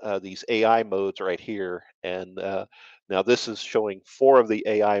 these AI modes right here. And now this is showing 4 of the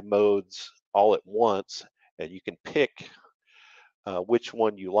AI modes all at once, and you can pick which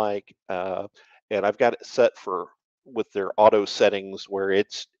one you like. And I've got it set for with their auto settings where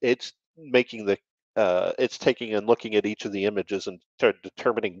it's making the it's taking and looking at each of the images and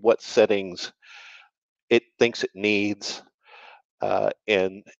determining what settings it thinks it needs.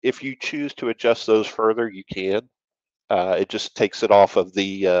 And if you choose to adjust those further, you can. It just takes it off of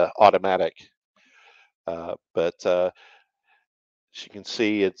the automatic. But as you can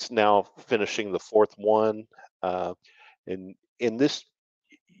see, it's now finishing the 4th one. And in this,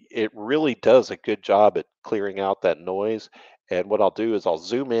 it really does a good job at clearing out that noise. And what I'll do is I'll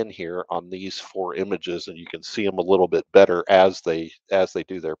zoom in here on these 4 images, and you can see them a little bit better as they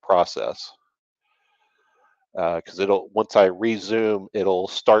do their process. Because once I rezoom, it'll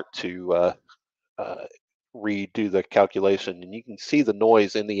start to redo the calculation, and you can see the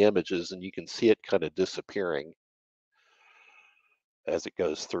noise in the images, and you can see it kind of disappearing as it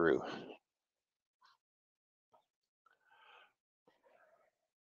goes through.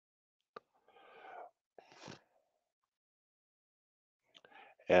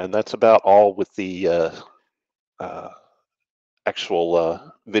 And that's about all with the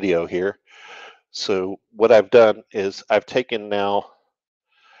actual video here. So what I've done is I've taken now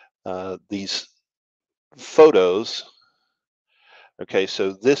these photos. Okay,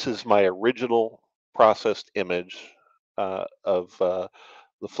 so this is my original processed image of the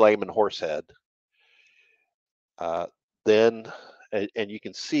flame and horse head. Then, and you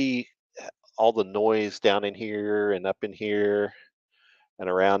can see all the noise down in here and up in here and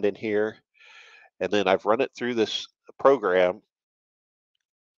around in here. And then I've run it through this program.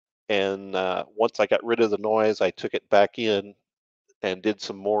 And once I got rid of the noise, I took it back in and did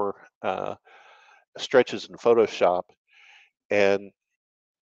some more stretches in Photoshop. And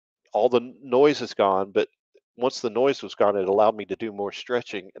all the noise is gone, but once the noise was gone, it allowed me to do more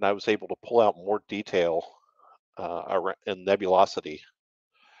stretching, and I was able to pull out more detail and nebulosity.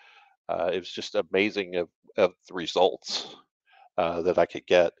 It was just amazing of the results that I could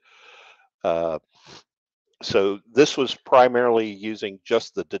get. So this was primarily using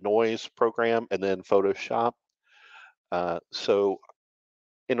just the denoise program and then Photoshop. So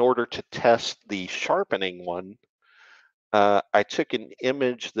in order to test the sharpening one, I took an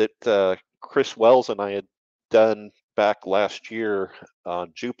image that Chris Wells and I had done back last year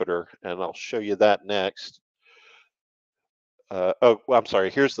on Jupiter, and I'll show you that next. Oh, well, I'm sorry.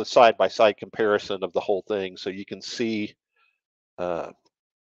 Here's the side-by-side comparison of the whole thing, so you can see, you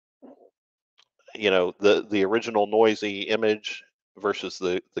know, the original noisy image versus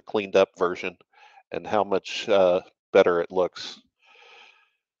the cleaned up version, and how much better it looks,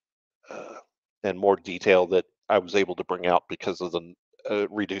 and more detail that I was able to bring out because of the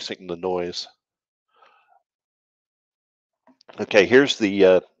reducing the noise. Okay, here's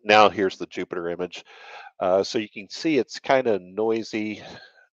the now here's the Jupiter image. So you can see it's kind of noisy,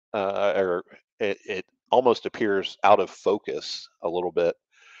 or it almost appears out of focus a little bit.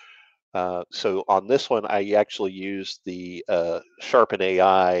 So on this one, I actually used the Sharpen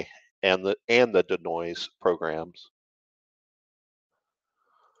AI and the denoise programs.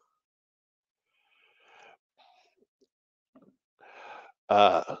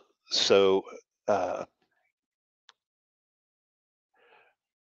 So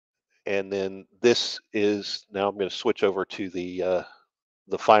and then this is, now I'm going to switch over to the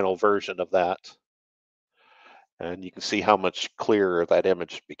final version of that, and you can see how much clearer that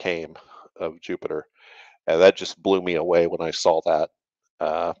image became of Jupiter. And that just blew me away when I saw that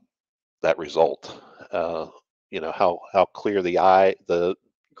that result. You know how clear the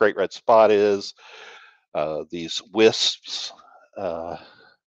great red spot is. These wisps up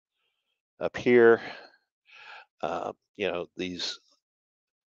here. You know, these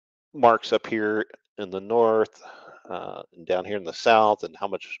marks up here in the north and down here in the south, and how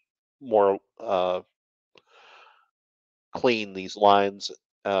much more clean these lines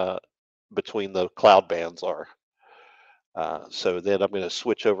between the cloud bands are. So then I'm going to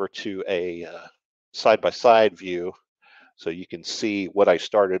switch over to a side-by-side view so you can see what I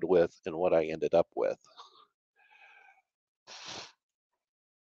started with and what I ended up with.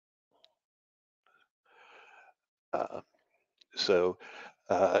 So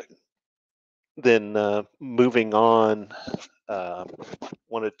then moving on,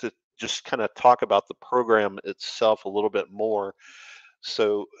 wanted to just kind of talk about the program itself a little bit more.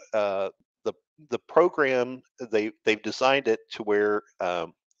 So the program, they've designed it to where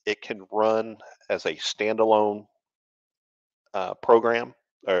it can run as a standalone program,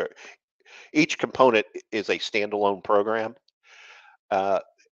 or each component is a standalone program, and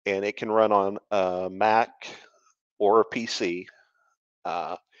it can run on a Mac or a PC.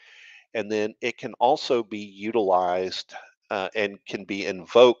 And then it can also be utilized and can be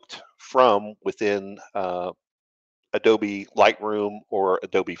invoked from within Adobe Lightroom or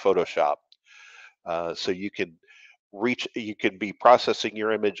Adobe Photoshop. So you can be processing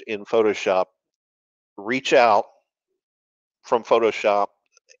your image in Photoshop, reach out from Photoshop,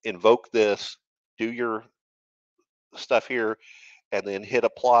 invoke this, do your stuff here, and then hit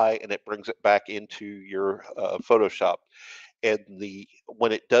apply, and it brings it back into your Photoshop. And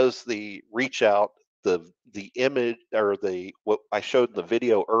when it does the reach out, the image, or what I showed in the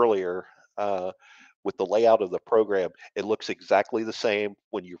video earlier with the layout of the program, it looks exactly the same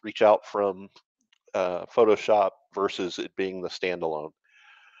when you reach out from Photoshop versus it being the standalone.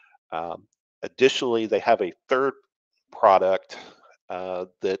 Additionally, they have a third product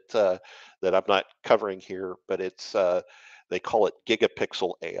that I'm not covering here, but it's they call it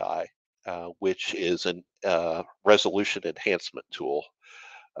Gigapixel AI, which is a resolution enhancement tool,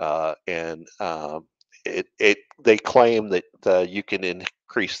 and they claim that you can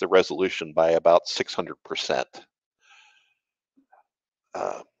increase the resolution by about 600%.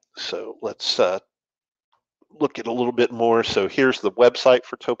 So let's look at a little bit more. So here's the website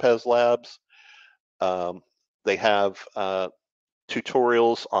for Topaz Labs. They have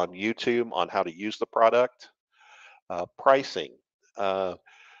tutorials on YouTube on how to use the product. Pricing.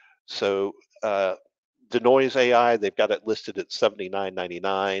 So Denoise AI, they've got it listed at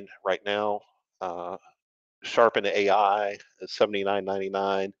 $79.99 right now. Sharpen AI is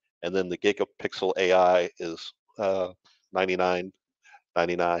 $79.99, and then the Gigapixel AI is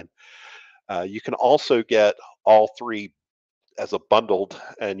 $99.99. You can also get all three as a bundled,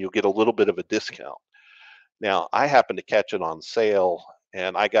 and you'll get a little bit of a discount. Now, I happened to catch it on sale,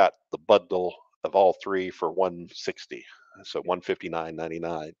 and I got the bundle of all three for $160, so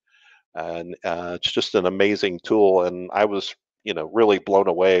 $159.99. And it's just an amazing tool, and I was, really blown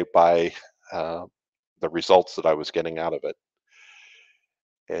away by the results that I was getting out of it.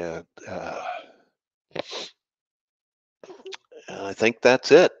 And I think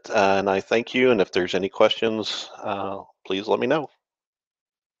that's it. And I thank you. And if there's any questions, please let me know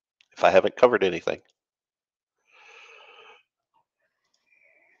if I haven't covered anything.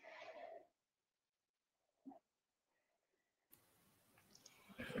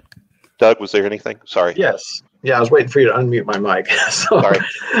 Doug, was there anything? Sorry. Yes. Yeah, I was waiting for you to unmute my mic. So Sorry.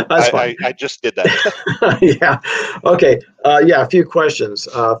 That's fine. I just did that. Yeah. Okay. Yeah, a few questions.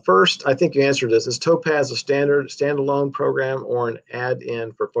 First, I think you answered this. Is Topaz a standalone program or an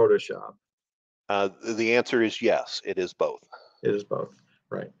add-in for Photoshop? The answer is yes, it is both. It is both.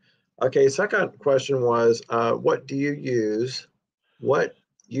 Right. Okay. Second question was, what do you use? What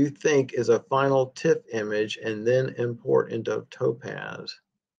you think is a final TIFF image and then import into Topaz?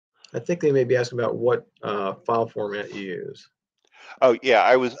 I think they may be asking about what file format you use. Oh yeah,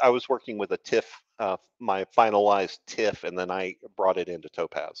 I was working with a TIFF, my finalized TIFF, and then I brought it into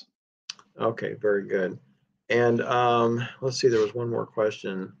Topaz. Okay, very good. And let's see, there was one more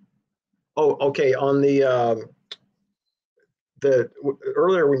question. Oh, okay. On the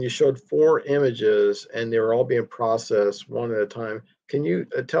earlier when you showed 4 images and they were all being processed one at a time, can you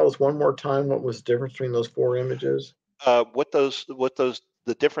tell us one more time what was the difference between those 4 images?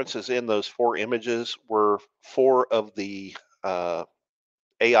 The differences in those 4 images were 4 of the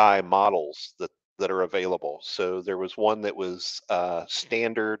AI models that are available. So there was one that was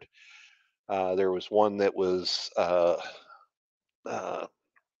standard. There was one that was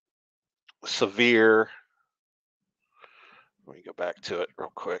severe. Let me go back to it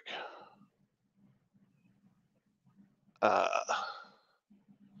real quick.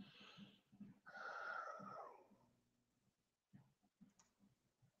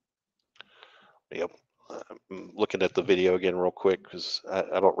 Yep. I'm looking at the video again real quick because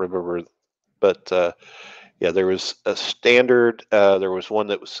I don't remember, but yeah, there was a standard. There was one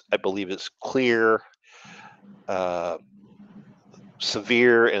that was, I believe, is clear,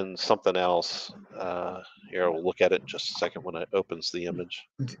 severe, and something else. Here, I'll look at it in just a second when it opens the image.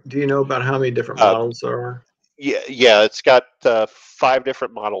 Do you know about how many different models there are? Yeah, it's got 5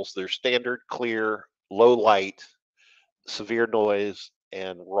 different models. There's standard, clear, low light, severe noise,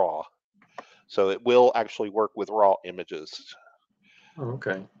 and raw. So it will actually work with raw images. Oh,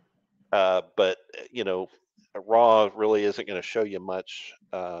 okay. But raw really isn't going to show you much,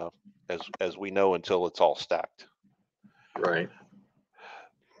 as we know, until it's all stacked. Right.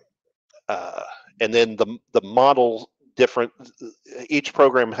 And then the model different. Each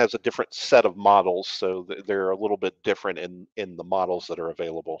program has a different set of models, so they're a little bit different in the models that are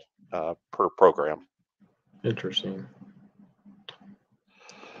available per program. Interesting.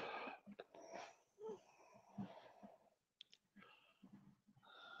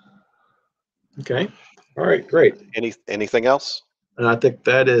 Okay. All right, great. Anything else? And I think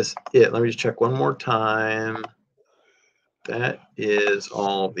that is it. Let me just check one more time. That is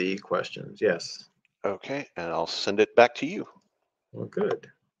all the questions. Yes. Okay, and I'll send it back to you. Well,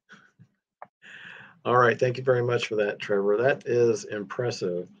 good. All right. Thank you very much for that, Trevor. That is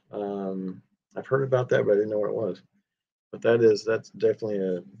impressive. I've heard about that, but I didn't know what it was. But that's definitely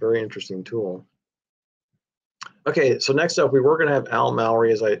a very interesting tool. Okay, so next up, we were going to have Al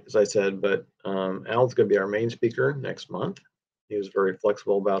Mallory, as I said, but Al's going to be our main speaker next month. He was very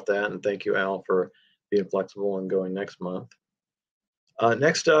flexible about that, and thank you, Al, for being flexible and going next month.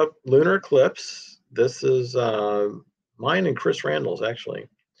 Next up, lunar eclipse. This is mine and Chris Randall's, actually.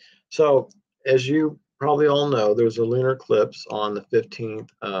 So, as you probably all know, there's a lunar eclipse on the 15th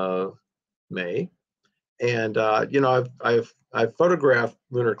of May. And I've photographed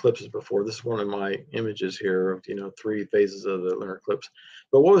lunar eclipses before. This is one of my images here of 3 phases of the lunar eclipse.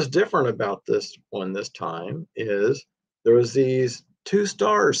 But what was different about this one this time is there was these 2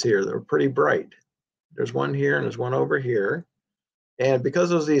 stars here that were pretty bright. There's one here and there's one over here. And because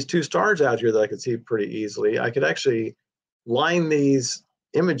there's these 2 stars out here that I could see pretty easily, I could actually line these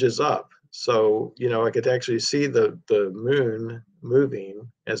images up. So, I could actually see the moon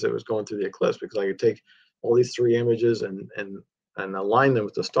moving as it was going through the eclipse, because I could take all these 3 images and align them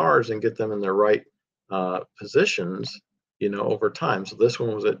with the stars and get them in their right positions, over time. So this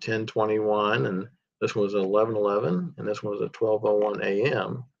one was at 10:21, and this one was at 11:11, and this one was at 12:01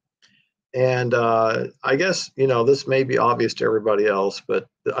 a.m. And I guess, this may be obvious to everybody else, but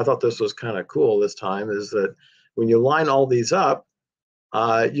I thought this was kind of cool this time, is that when you line all these up,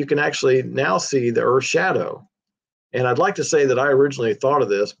 you can actually now see the Earth's shadow. And I'd like to say that I originally thought of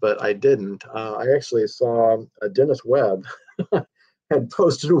this, but I didn't. I actually saw Dennis Webb had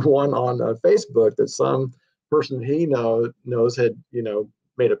posted one on Facebook that some person he knows had,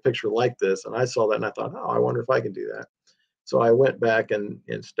 made a picture like this. And I saw that and I thought, oh, I wonder if I can do that. So I went back and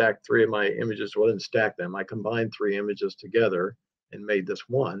stacked 3 of my images. Well, I didn't stack them. I combined 3 images together and made this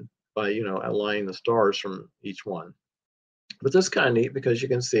one by, aligning the stars from each one. But this is kind of neat because you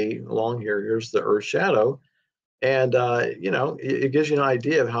can see along here, here's the Earth's shadow. And, it gives you an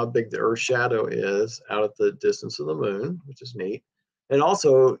idea of how big the Earth's shadow is out at the distance of the moon, which is neat. And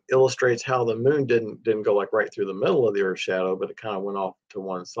also illustrates how the moon didn't go like right through the middle of the Earth's shadow, but it kind of went off to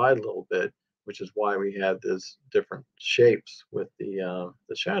one side a little bit, which is why we had these different shapes with the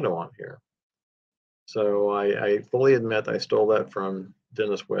shadow on here. So I fully admit I stole that from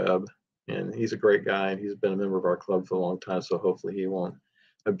Dennis Webb, and he's a great guy, and he's been a member of our club for a long time, so hopefully he won't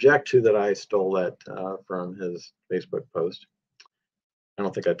object to that I stole that from his Facebook post. I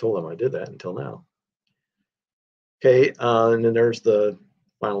don't think I told him I did that until now. Okay, and then there's the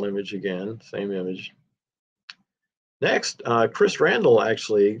final image again, same image. Next, Chris Randall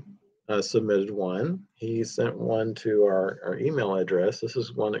actually submitted one. He sent one to our email address. This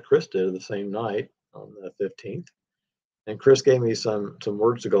is one that Chris did the same night on the 15th. And Chris gave me some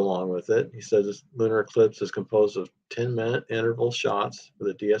words to go along with it. He says this lunar eclipse is composed of 10-minute interval shots with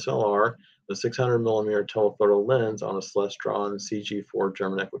a DSLR, a 600mm telephoto lens on a Celestron CG4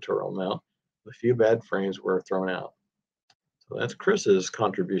 German equatorial mount. A few bad frames were thrown out. So that's Chris's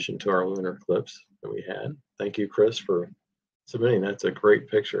contribution to our lunar eclipse that we had. Thank you, Chris, for submitting. That's a great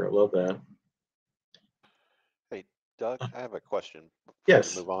picture. I love that. Hey, Doug, I have a question before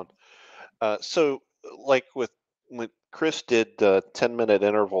Yes. we move on. So, like when Chris did the 10-minute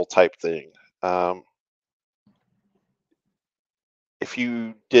interval type thing, if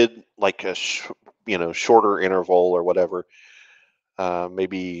you did like a shorter interval or whatever,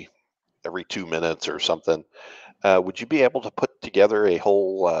 maybe every 2 minutes or something, would you be able to put together a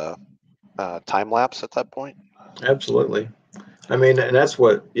whole time lapse at that point? Absolutely. I mean, and that's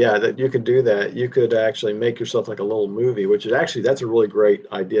what, yeah, that you could do that. You could actually make yourself like a little movie, which is actually, that's a really great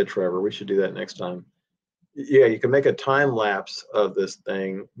idea, Trevor. We should do that next time. Yeah, you can make a time lapse of this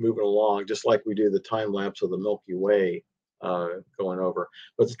thing moving along, just like we do the time lapse of the Milky Way going over.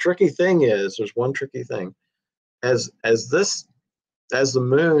 But the tricky thing is, there's one tricky thing. As the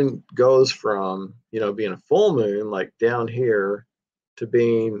moon goes from, being a full moon, like down here, to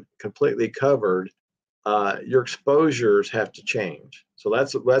being completely covered, your exposures have to change. So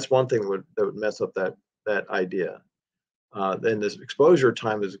that's one thing that would mess up that idea. Then this exposure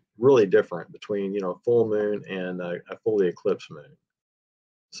time is really different between full moon and a fully eclipsed moon.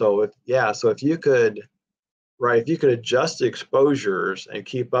 So if you could adjust the exposures and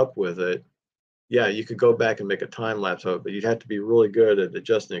keep up with it, yeah, you could go back and make a time lapse of it, but you'd have to be really good at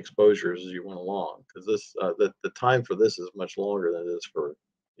adjusting exposures as you went along, because the time for this is much longer than it is for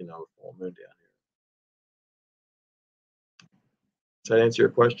full moon down here. Does that answer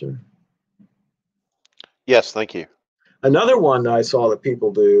your question? Yes, thank you. Another one that I saw that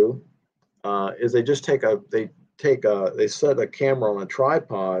people do is they just they set a camera on a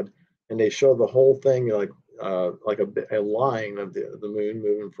tripod and they show the whole thing like a line of the moon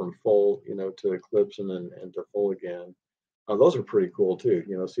moving from full to eclipse and to full again. Those are pretty cool too.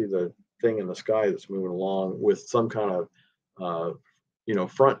 See the thing in the sky that's moving along with some kind of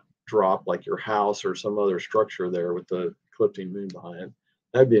front drop like your house or some other structure there with the eclipsing moon behind.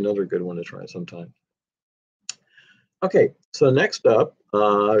 That'd be another good one to try sometime. Okay, so next up,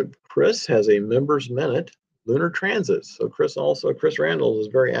 Chris has a Members Minute lunar transits. So Chris Randall is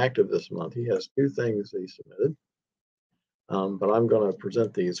very active this month. He has 2 things that he submitted, but I'm going to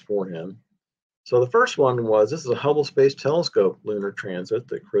present these for him. So the first one was, this is a Hubble Space Telescope lunar transit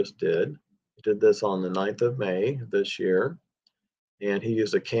that Chris did. He did this on the 9th of May this year, and he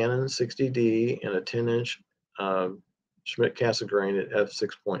used a Canon 60D and a 10-inch Schmidt-Cassegrain at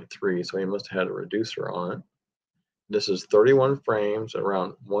f6.3, so he must have had a reducer on it. This is 31 frames,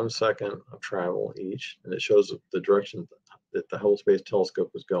 around 1 second of travel each, and it shows the direction that the Hubble Space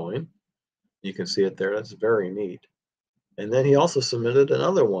Telescope was going. You can see it there. That's very neat. And then he also submitted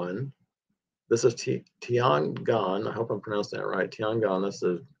another one. This is Tiangong. I hope I'm pronouncing that right. Tiangong.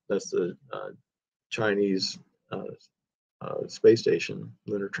 That's the Chinese space station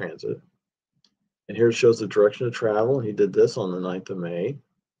lunar transit. And here it shows the direction of travel. He did this on the 9th of May.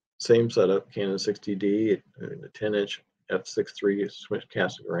 Same setup, Canon 60D, a 10-inch f6.3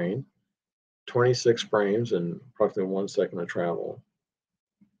 Schmidt-Cassegrain, 26 frames and approximately 1 second of travel.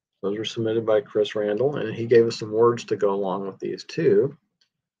 Those were submitted by Chris Randall, and he gave us some words to go along with these too.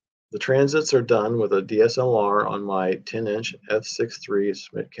 The transits are done with a DSLR on my 10-inch f6.3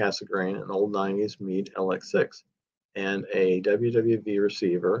 Schmidt-Cassegrain, an old 90s Meade LX6, and a WWV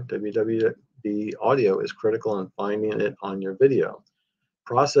receiver. WWV audio is critical in finding it on your video.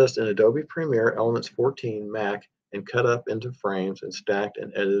 Processed in Adobe Premiere Elements 14 Mac and cut up into frames and stacked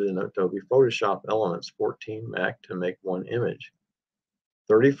and edited in Adobe Photoshop Elements 14 Mac to make one image.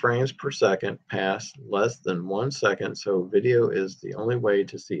 30 frames per second pass less than 1 second, so video is the only way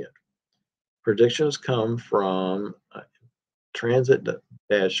to see it. Predictions come from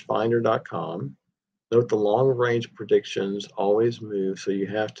transit-finder.com. Note the long-range predictions always move, so you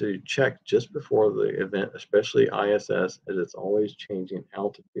have to check just before the event, especially ISS, as it's always changing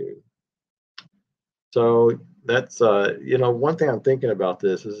altitude. So that's, one thing I'm thinking about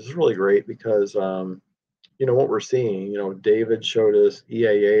this is it's really great because, what we're seeing, David showed us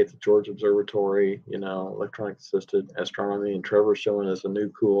EAA at the George Observatory, electronic assisted astronomy, and Trevor's showing us a new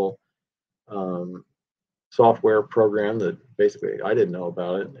cool software program that basically I didn't know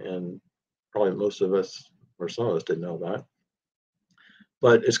about it, and probably most of us or some of us didn't know about it.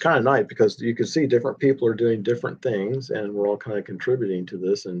 But it's kind of nice because you can see different people are doing different things, and we're all kind of contributing to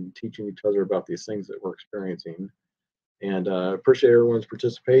this and teaching each other about these things that we're experiencing. And appreciate everyone's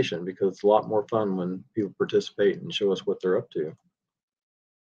participation because it's a lot more fun when people participate and show us what they're up to.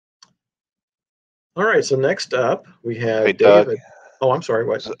 All right, so next up we have Hey, David. Doug. Oh, I'm sorry.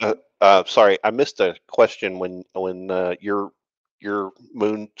 What? Sorry, I missed a question when your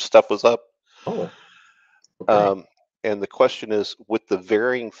moon stuff was up. Oh. Okay. And the question is, with the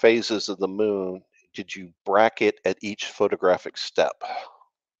varying phases of the moon, did you bracket at each photographic step?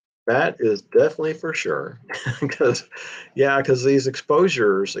 That is definitely for sure. Because these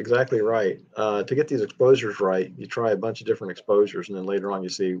exposures, exactly right. To get these exposures right, you try a bunch of different exposures, and then later on you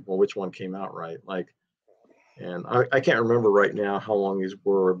see, well, which one came out right. And I can't remember right now how long these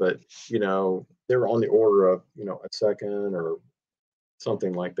were, but they were on the order of a second or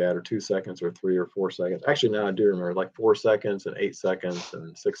something like that, or 2 seconds, or 3 or 4 seconds. Actually, now I do remember, like 4 seconds and 8 seconds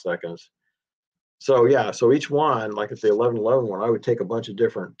and 6 seconds. So so each one, like at the 1111 one, I would take a bunch of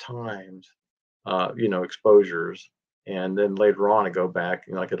different times, exposures, and then later on I go back,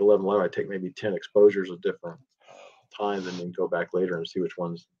 like at 1111, I take maybe 10 exposures of different times, and then go back later and see which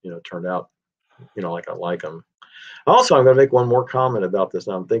ones turned out, like I like them. Also, I'm going to make one more comment about this.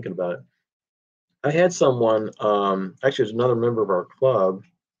 Now I'm thinking about it. I had someone, actually, it's another member of our club.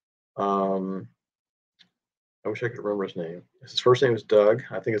 I wish I could remember his name. His first name is Doug.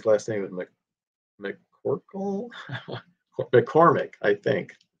 I think his last name is McCorkle? McCormick, I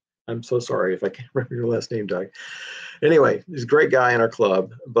think. I'm so sorry if I can't remember your last name, Doug. Anyway, he's a great guy in our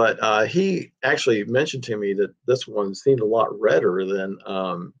club, but he actually mentioned to me that this one seemed a lot redder than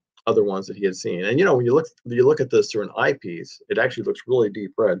other ones that he had seen. And when you look at this through an eyepiece, it actually looks really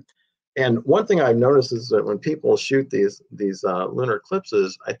deep red. And one thing I've noticed is that when people shoot these lunar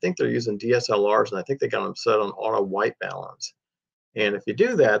eclipses, I think they're using DSLRs, and I think they got them set on auto white balance. And if you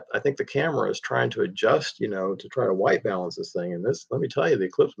do that, I think the camera is trying to adjust, to try to white balance this thing. And this, let me tell you, the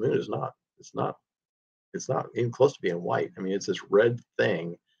eclipse moon is not. It's not even close to being white. I mean, it's this red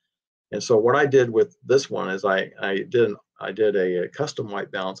thing. And so what I did with this one is I did a custom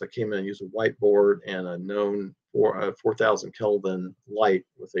white balance. I came in and used a whiteboard and a known 4,000 Kelvin light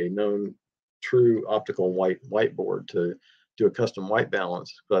with a known true optical whiteboard to do a custom white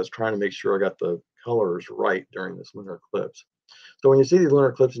balance. But I was trying to make sure I got the colors right during this lunar eclipse. So when you see these lunar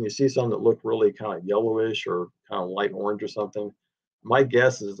eclipses and you see some that look really kind of yellowish or kind of light orange or something, my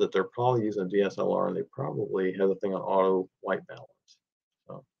guess is that they're probably using DSLR and they probably have the thing on auto white balance.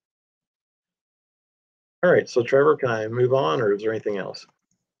 So. All right, so Trevor, can I move on, or is there anything else?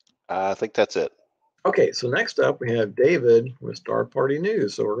 I think that's it. Okay, so next up we have David with Star Party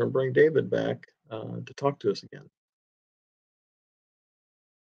News. So we're going to bring David back to talk to us again.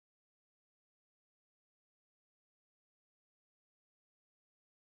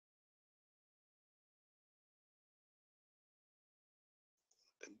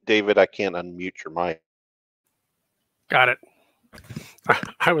 David, I can't unmute your mic. Got it.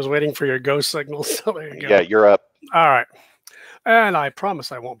 I was waiting for your go signal. So there you go. Yeah, you're up. All right. And I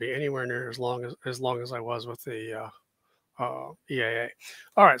promise I won't be anywhere near as long as I was with the EAA.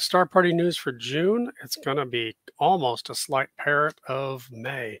 All right, Star Party News for June. It's going to be almost a slight parrot of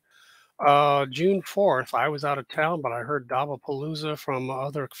May. June 4th, I was out of town, but I heard Davapalooza from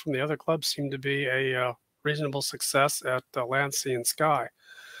the other clubs seemed to be a reasonable success at Land, Sea, and Sky.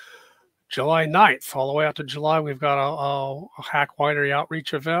 July 9th, all the way out to July, we've got a Hack Winery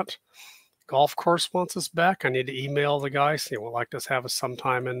outreach event. Golf course wants us back. I need to email the guys. They would like to have us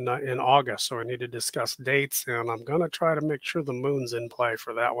sometime in August, so I need to discuss dates, and I'm going to try to make sure the moon's in play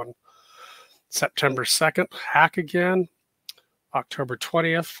for that one. September 2nd, Hack again. October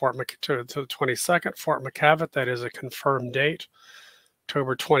 20th, to the 22nd, Fort McCavitt. That is a confirmed date.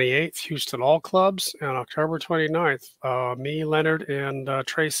 October 28th, Houston All Clubs, and October 29th, me, Leonard, and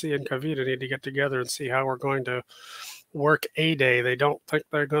Tracy and Kavita need to get together and see how we're going to work a day. They don't think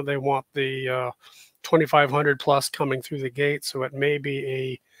they want the 2,500 plus coming through the gate, so it may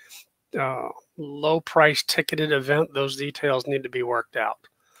be a low price ticketed event. Those details need to be worked out.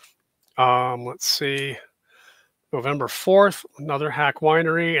 Let's see. November 4th, another Hack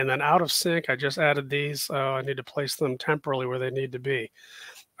Winery, and then Out of Sync. I just added these. I need to place them temporarily where they need to be.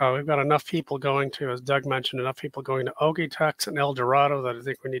 We've got enough people going to, as Doug mentioned, enough people going to Okie-Tex and El Dorado that I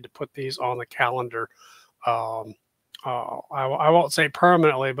think we need to put these on the calendar. I won't say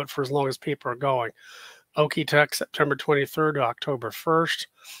permanently, but for as long as people are going. Okie-Tex, September 23rd to October 1st.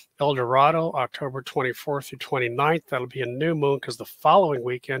 El Dorado, October 24th through 29th. That'll be a new moon because the following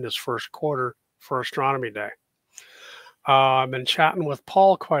weekend is first quarter for Astronomy Day. I've been chatting with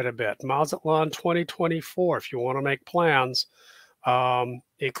Paul quite a bit. Mazatlan 2024, if you want to make plans.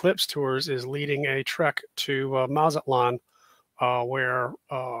 Eclipse Tours is leading a trek to Mazatlan, where,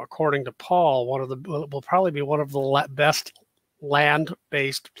 according to Paul, will probably be one of the best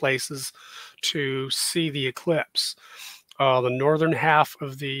land-based places to see the eclipse. The northern half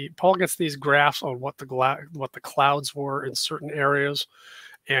of Paul gets these graphs on what the clouds were in certain areas,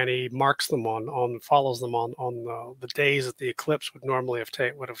 and he marks them follows them on the days that the eclipse would normally have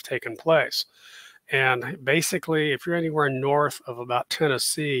taken place. And basically, if you're anywhere north of about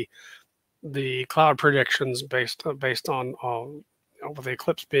Tennessee, the cloud predictions based on with the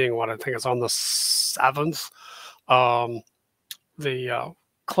eclipse being what I think is on the 7th, the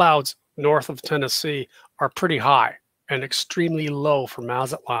clouds north of Tennessee are pretty high and extremely low for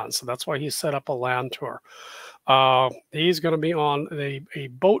Mazatlan. So that's why he set up a land tour. He's going to be on a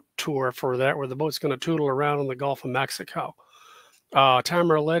boat tour for that, where the boat's going to tootle around in the Gulf of Mexico.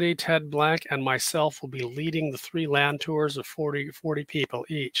 Tamara Letty, Ted Blank, and myself will be leading the 3 land tours of 40 people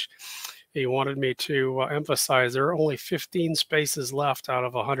each. He wanted me to emphasize there are only 15 spaces left out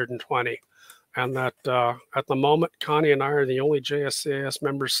of 120. And that at the moment, Connie and I are the only JSCAS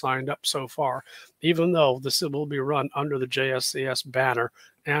members signed up so far, even though this will be run under the JSCAS banner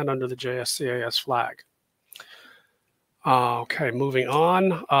and under the JSCAS flag. Okay, moving on.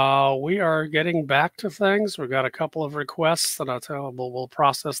 We are getting back to things. We've got a couple of requests that we'll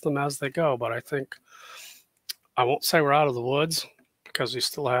process them as they go. But I think I won't say we're out of the woods because we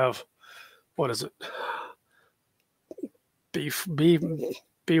still have, what is it? B1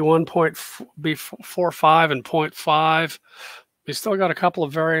 B45 and 0.5. We still got a couple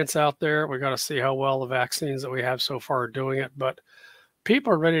of variants out there. We got to see how well the vaccines that we have so far are doing it, but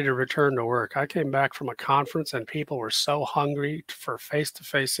people are ready to return to work. I came back from a conference and people were so hungry for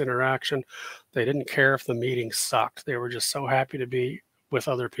face-to-face interaction. They didn't care if the meeting sucked. They were just so happy to be with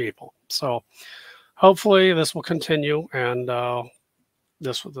other people. So hopefully this will continue, and the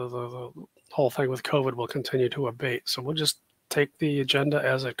whole thing with COVID will continue to abate. So we'll just take the agenda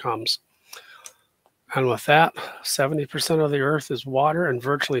as it comes. And with that, 70% of the earth is water and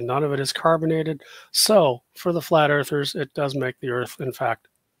virtually none of it is carbonated. So for the flat earthers, it does make the earth, in fact,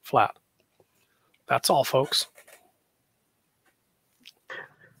 flat. That's all, folks.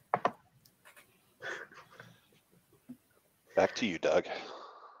 Back to you, Doug.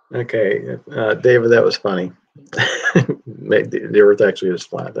 Okay, David, that was funny. The earth actually is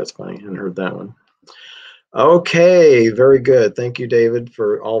flat. That's funny. I hadn't heard that one. Okay, very good. Thank you, David,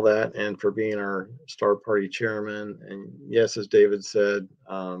 for all that and for being our Star Party chairman. And yes, as David said,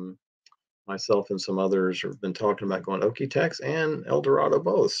 myself and some others have been talking about going Okie-Tex and El Dorado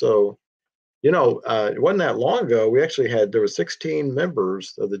both. So, you know, it wasn't that long ago. We actually there were 16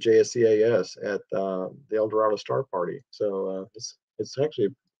 members of the JSCAS at the El Dorado Star Party. So it's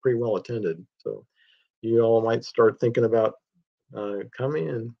actually pretty well attended. So you all might start thinking about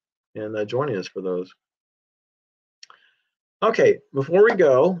coming and joining us for those. Okay, before we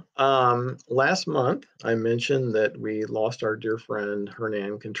go, last month I mentioned that we lost our dear friend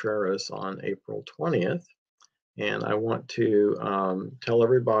Hernan Contreras on April 20th, and I want to tell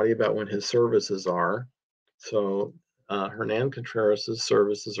everybody about when his services are. So Hernan Contreras'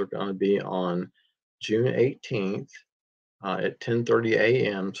 services are going to be on June 18th at 10:30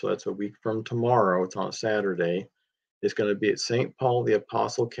 a.m., so that's a week from tomorrow. It's on a Saturday. It's going to be at St. Paul the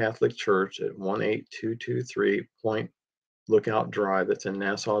Apostle Catholic Church at 18223 Point Lookout Drive. That's in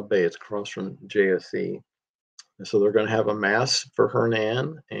Nassau Bay. It's across from JSC. And so they're going to have a mass for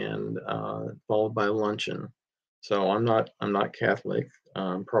Hernan and followed by luncheon. So I'm not Catholic,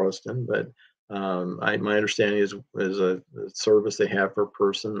 Protestant, but my understanding is a service they have per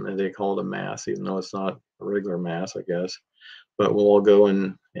person, and they call it a mass, even though it's not a regular mass, I guess. But we'll all go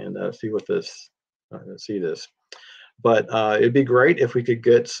and see what see this. But it'd be great if we could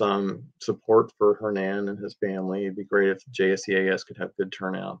get some support for Hernan and his family. It'd be great if JSCAS could have good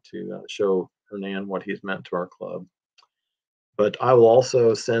turnout to show Hernan what he's meant to our club. But I will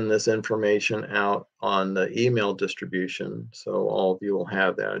also send this information out on the email distribution, so all of you will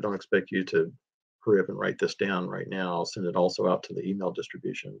have that. I don't expect you to hurry up and write this down right now. I'll send it also out to the email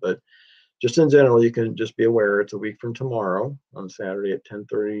distribution. But just in general, you can just be aware it's a week from tomorrow on Saturday at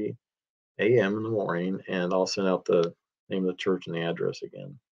 10:30 a.m. in the morning, and I'll send out the name of the church and the address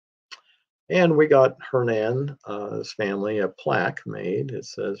again. And we got Hernan's family a plaque made. It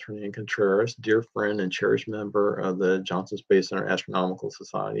says, Hernan Contreras, dear friend and cherished member of the Johnson Space Center Astronomical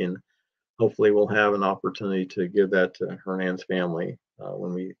Society. And hopefully we'll have an opportunity to give that to Hernan's family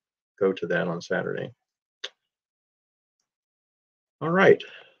when we go to that on Saturday. All right,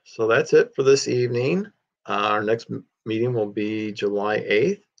 so that's it for this evening. Our next meeting will be July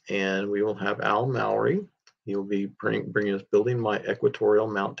 8th, and we will have Al Mowry. He will be bringing us Building My Equatorial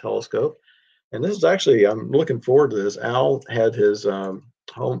Mount Telescope. And this is actually, I'm looking forward to this. Al had his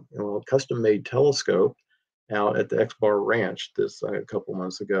custom-made telescope out at the X-Bar Ranch this a couple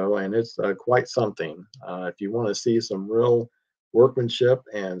months ago, and it's quite something. If you want to see some real workmanship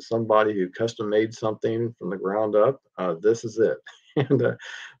and somebody who custom-made something from the ground up, this is it. And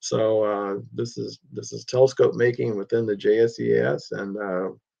so this is telescope making within the JSCAS,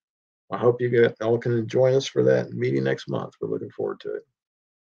 and I hope you all can join us for that meeting next month. We're looking forward to it.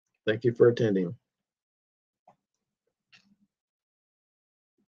 Thank you for attending.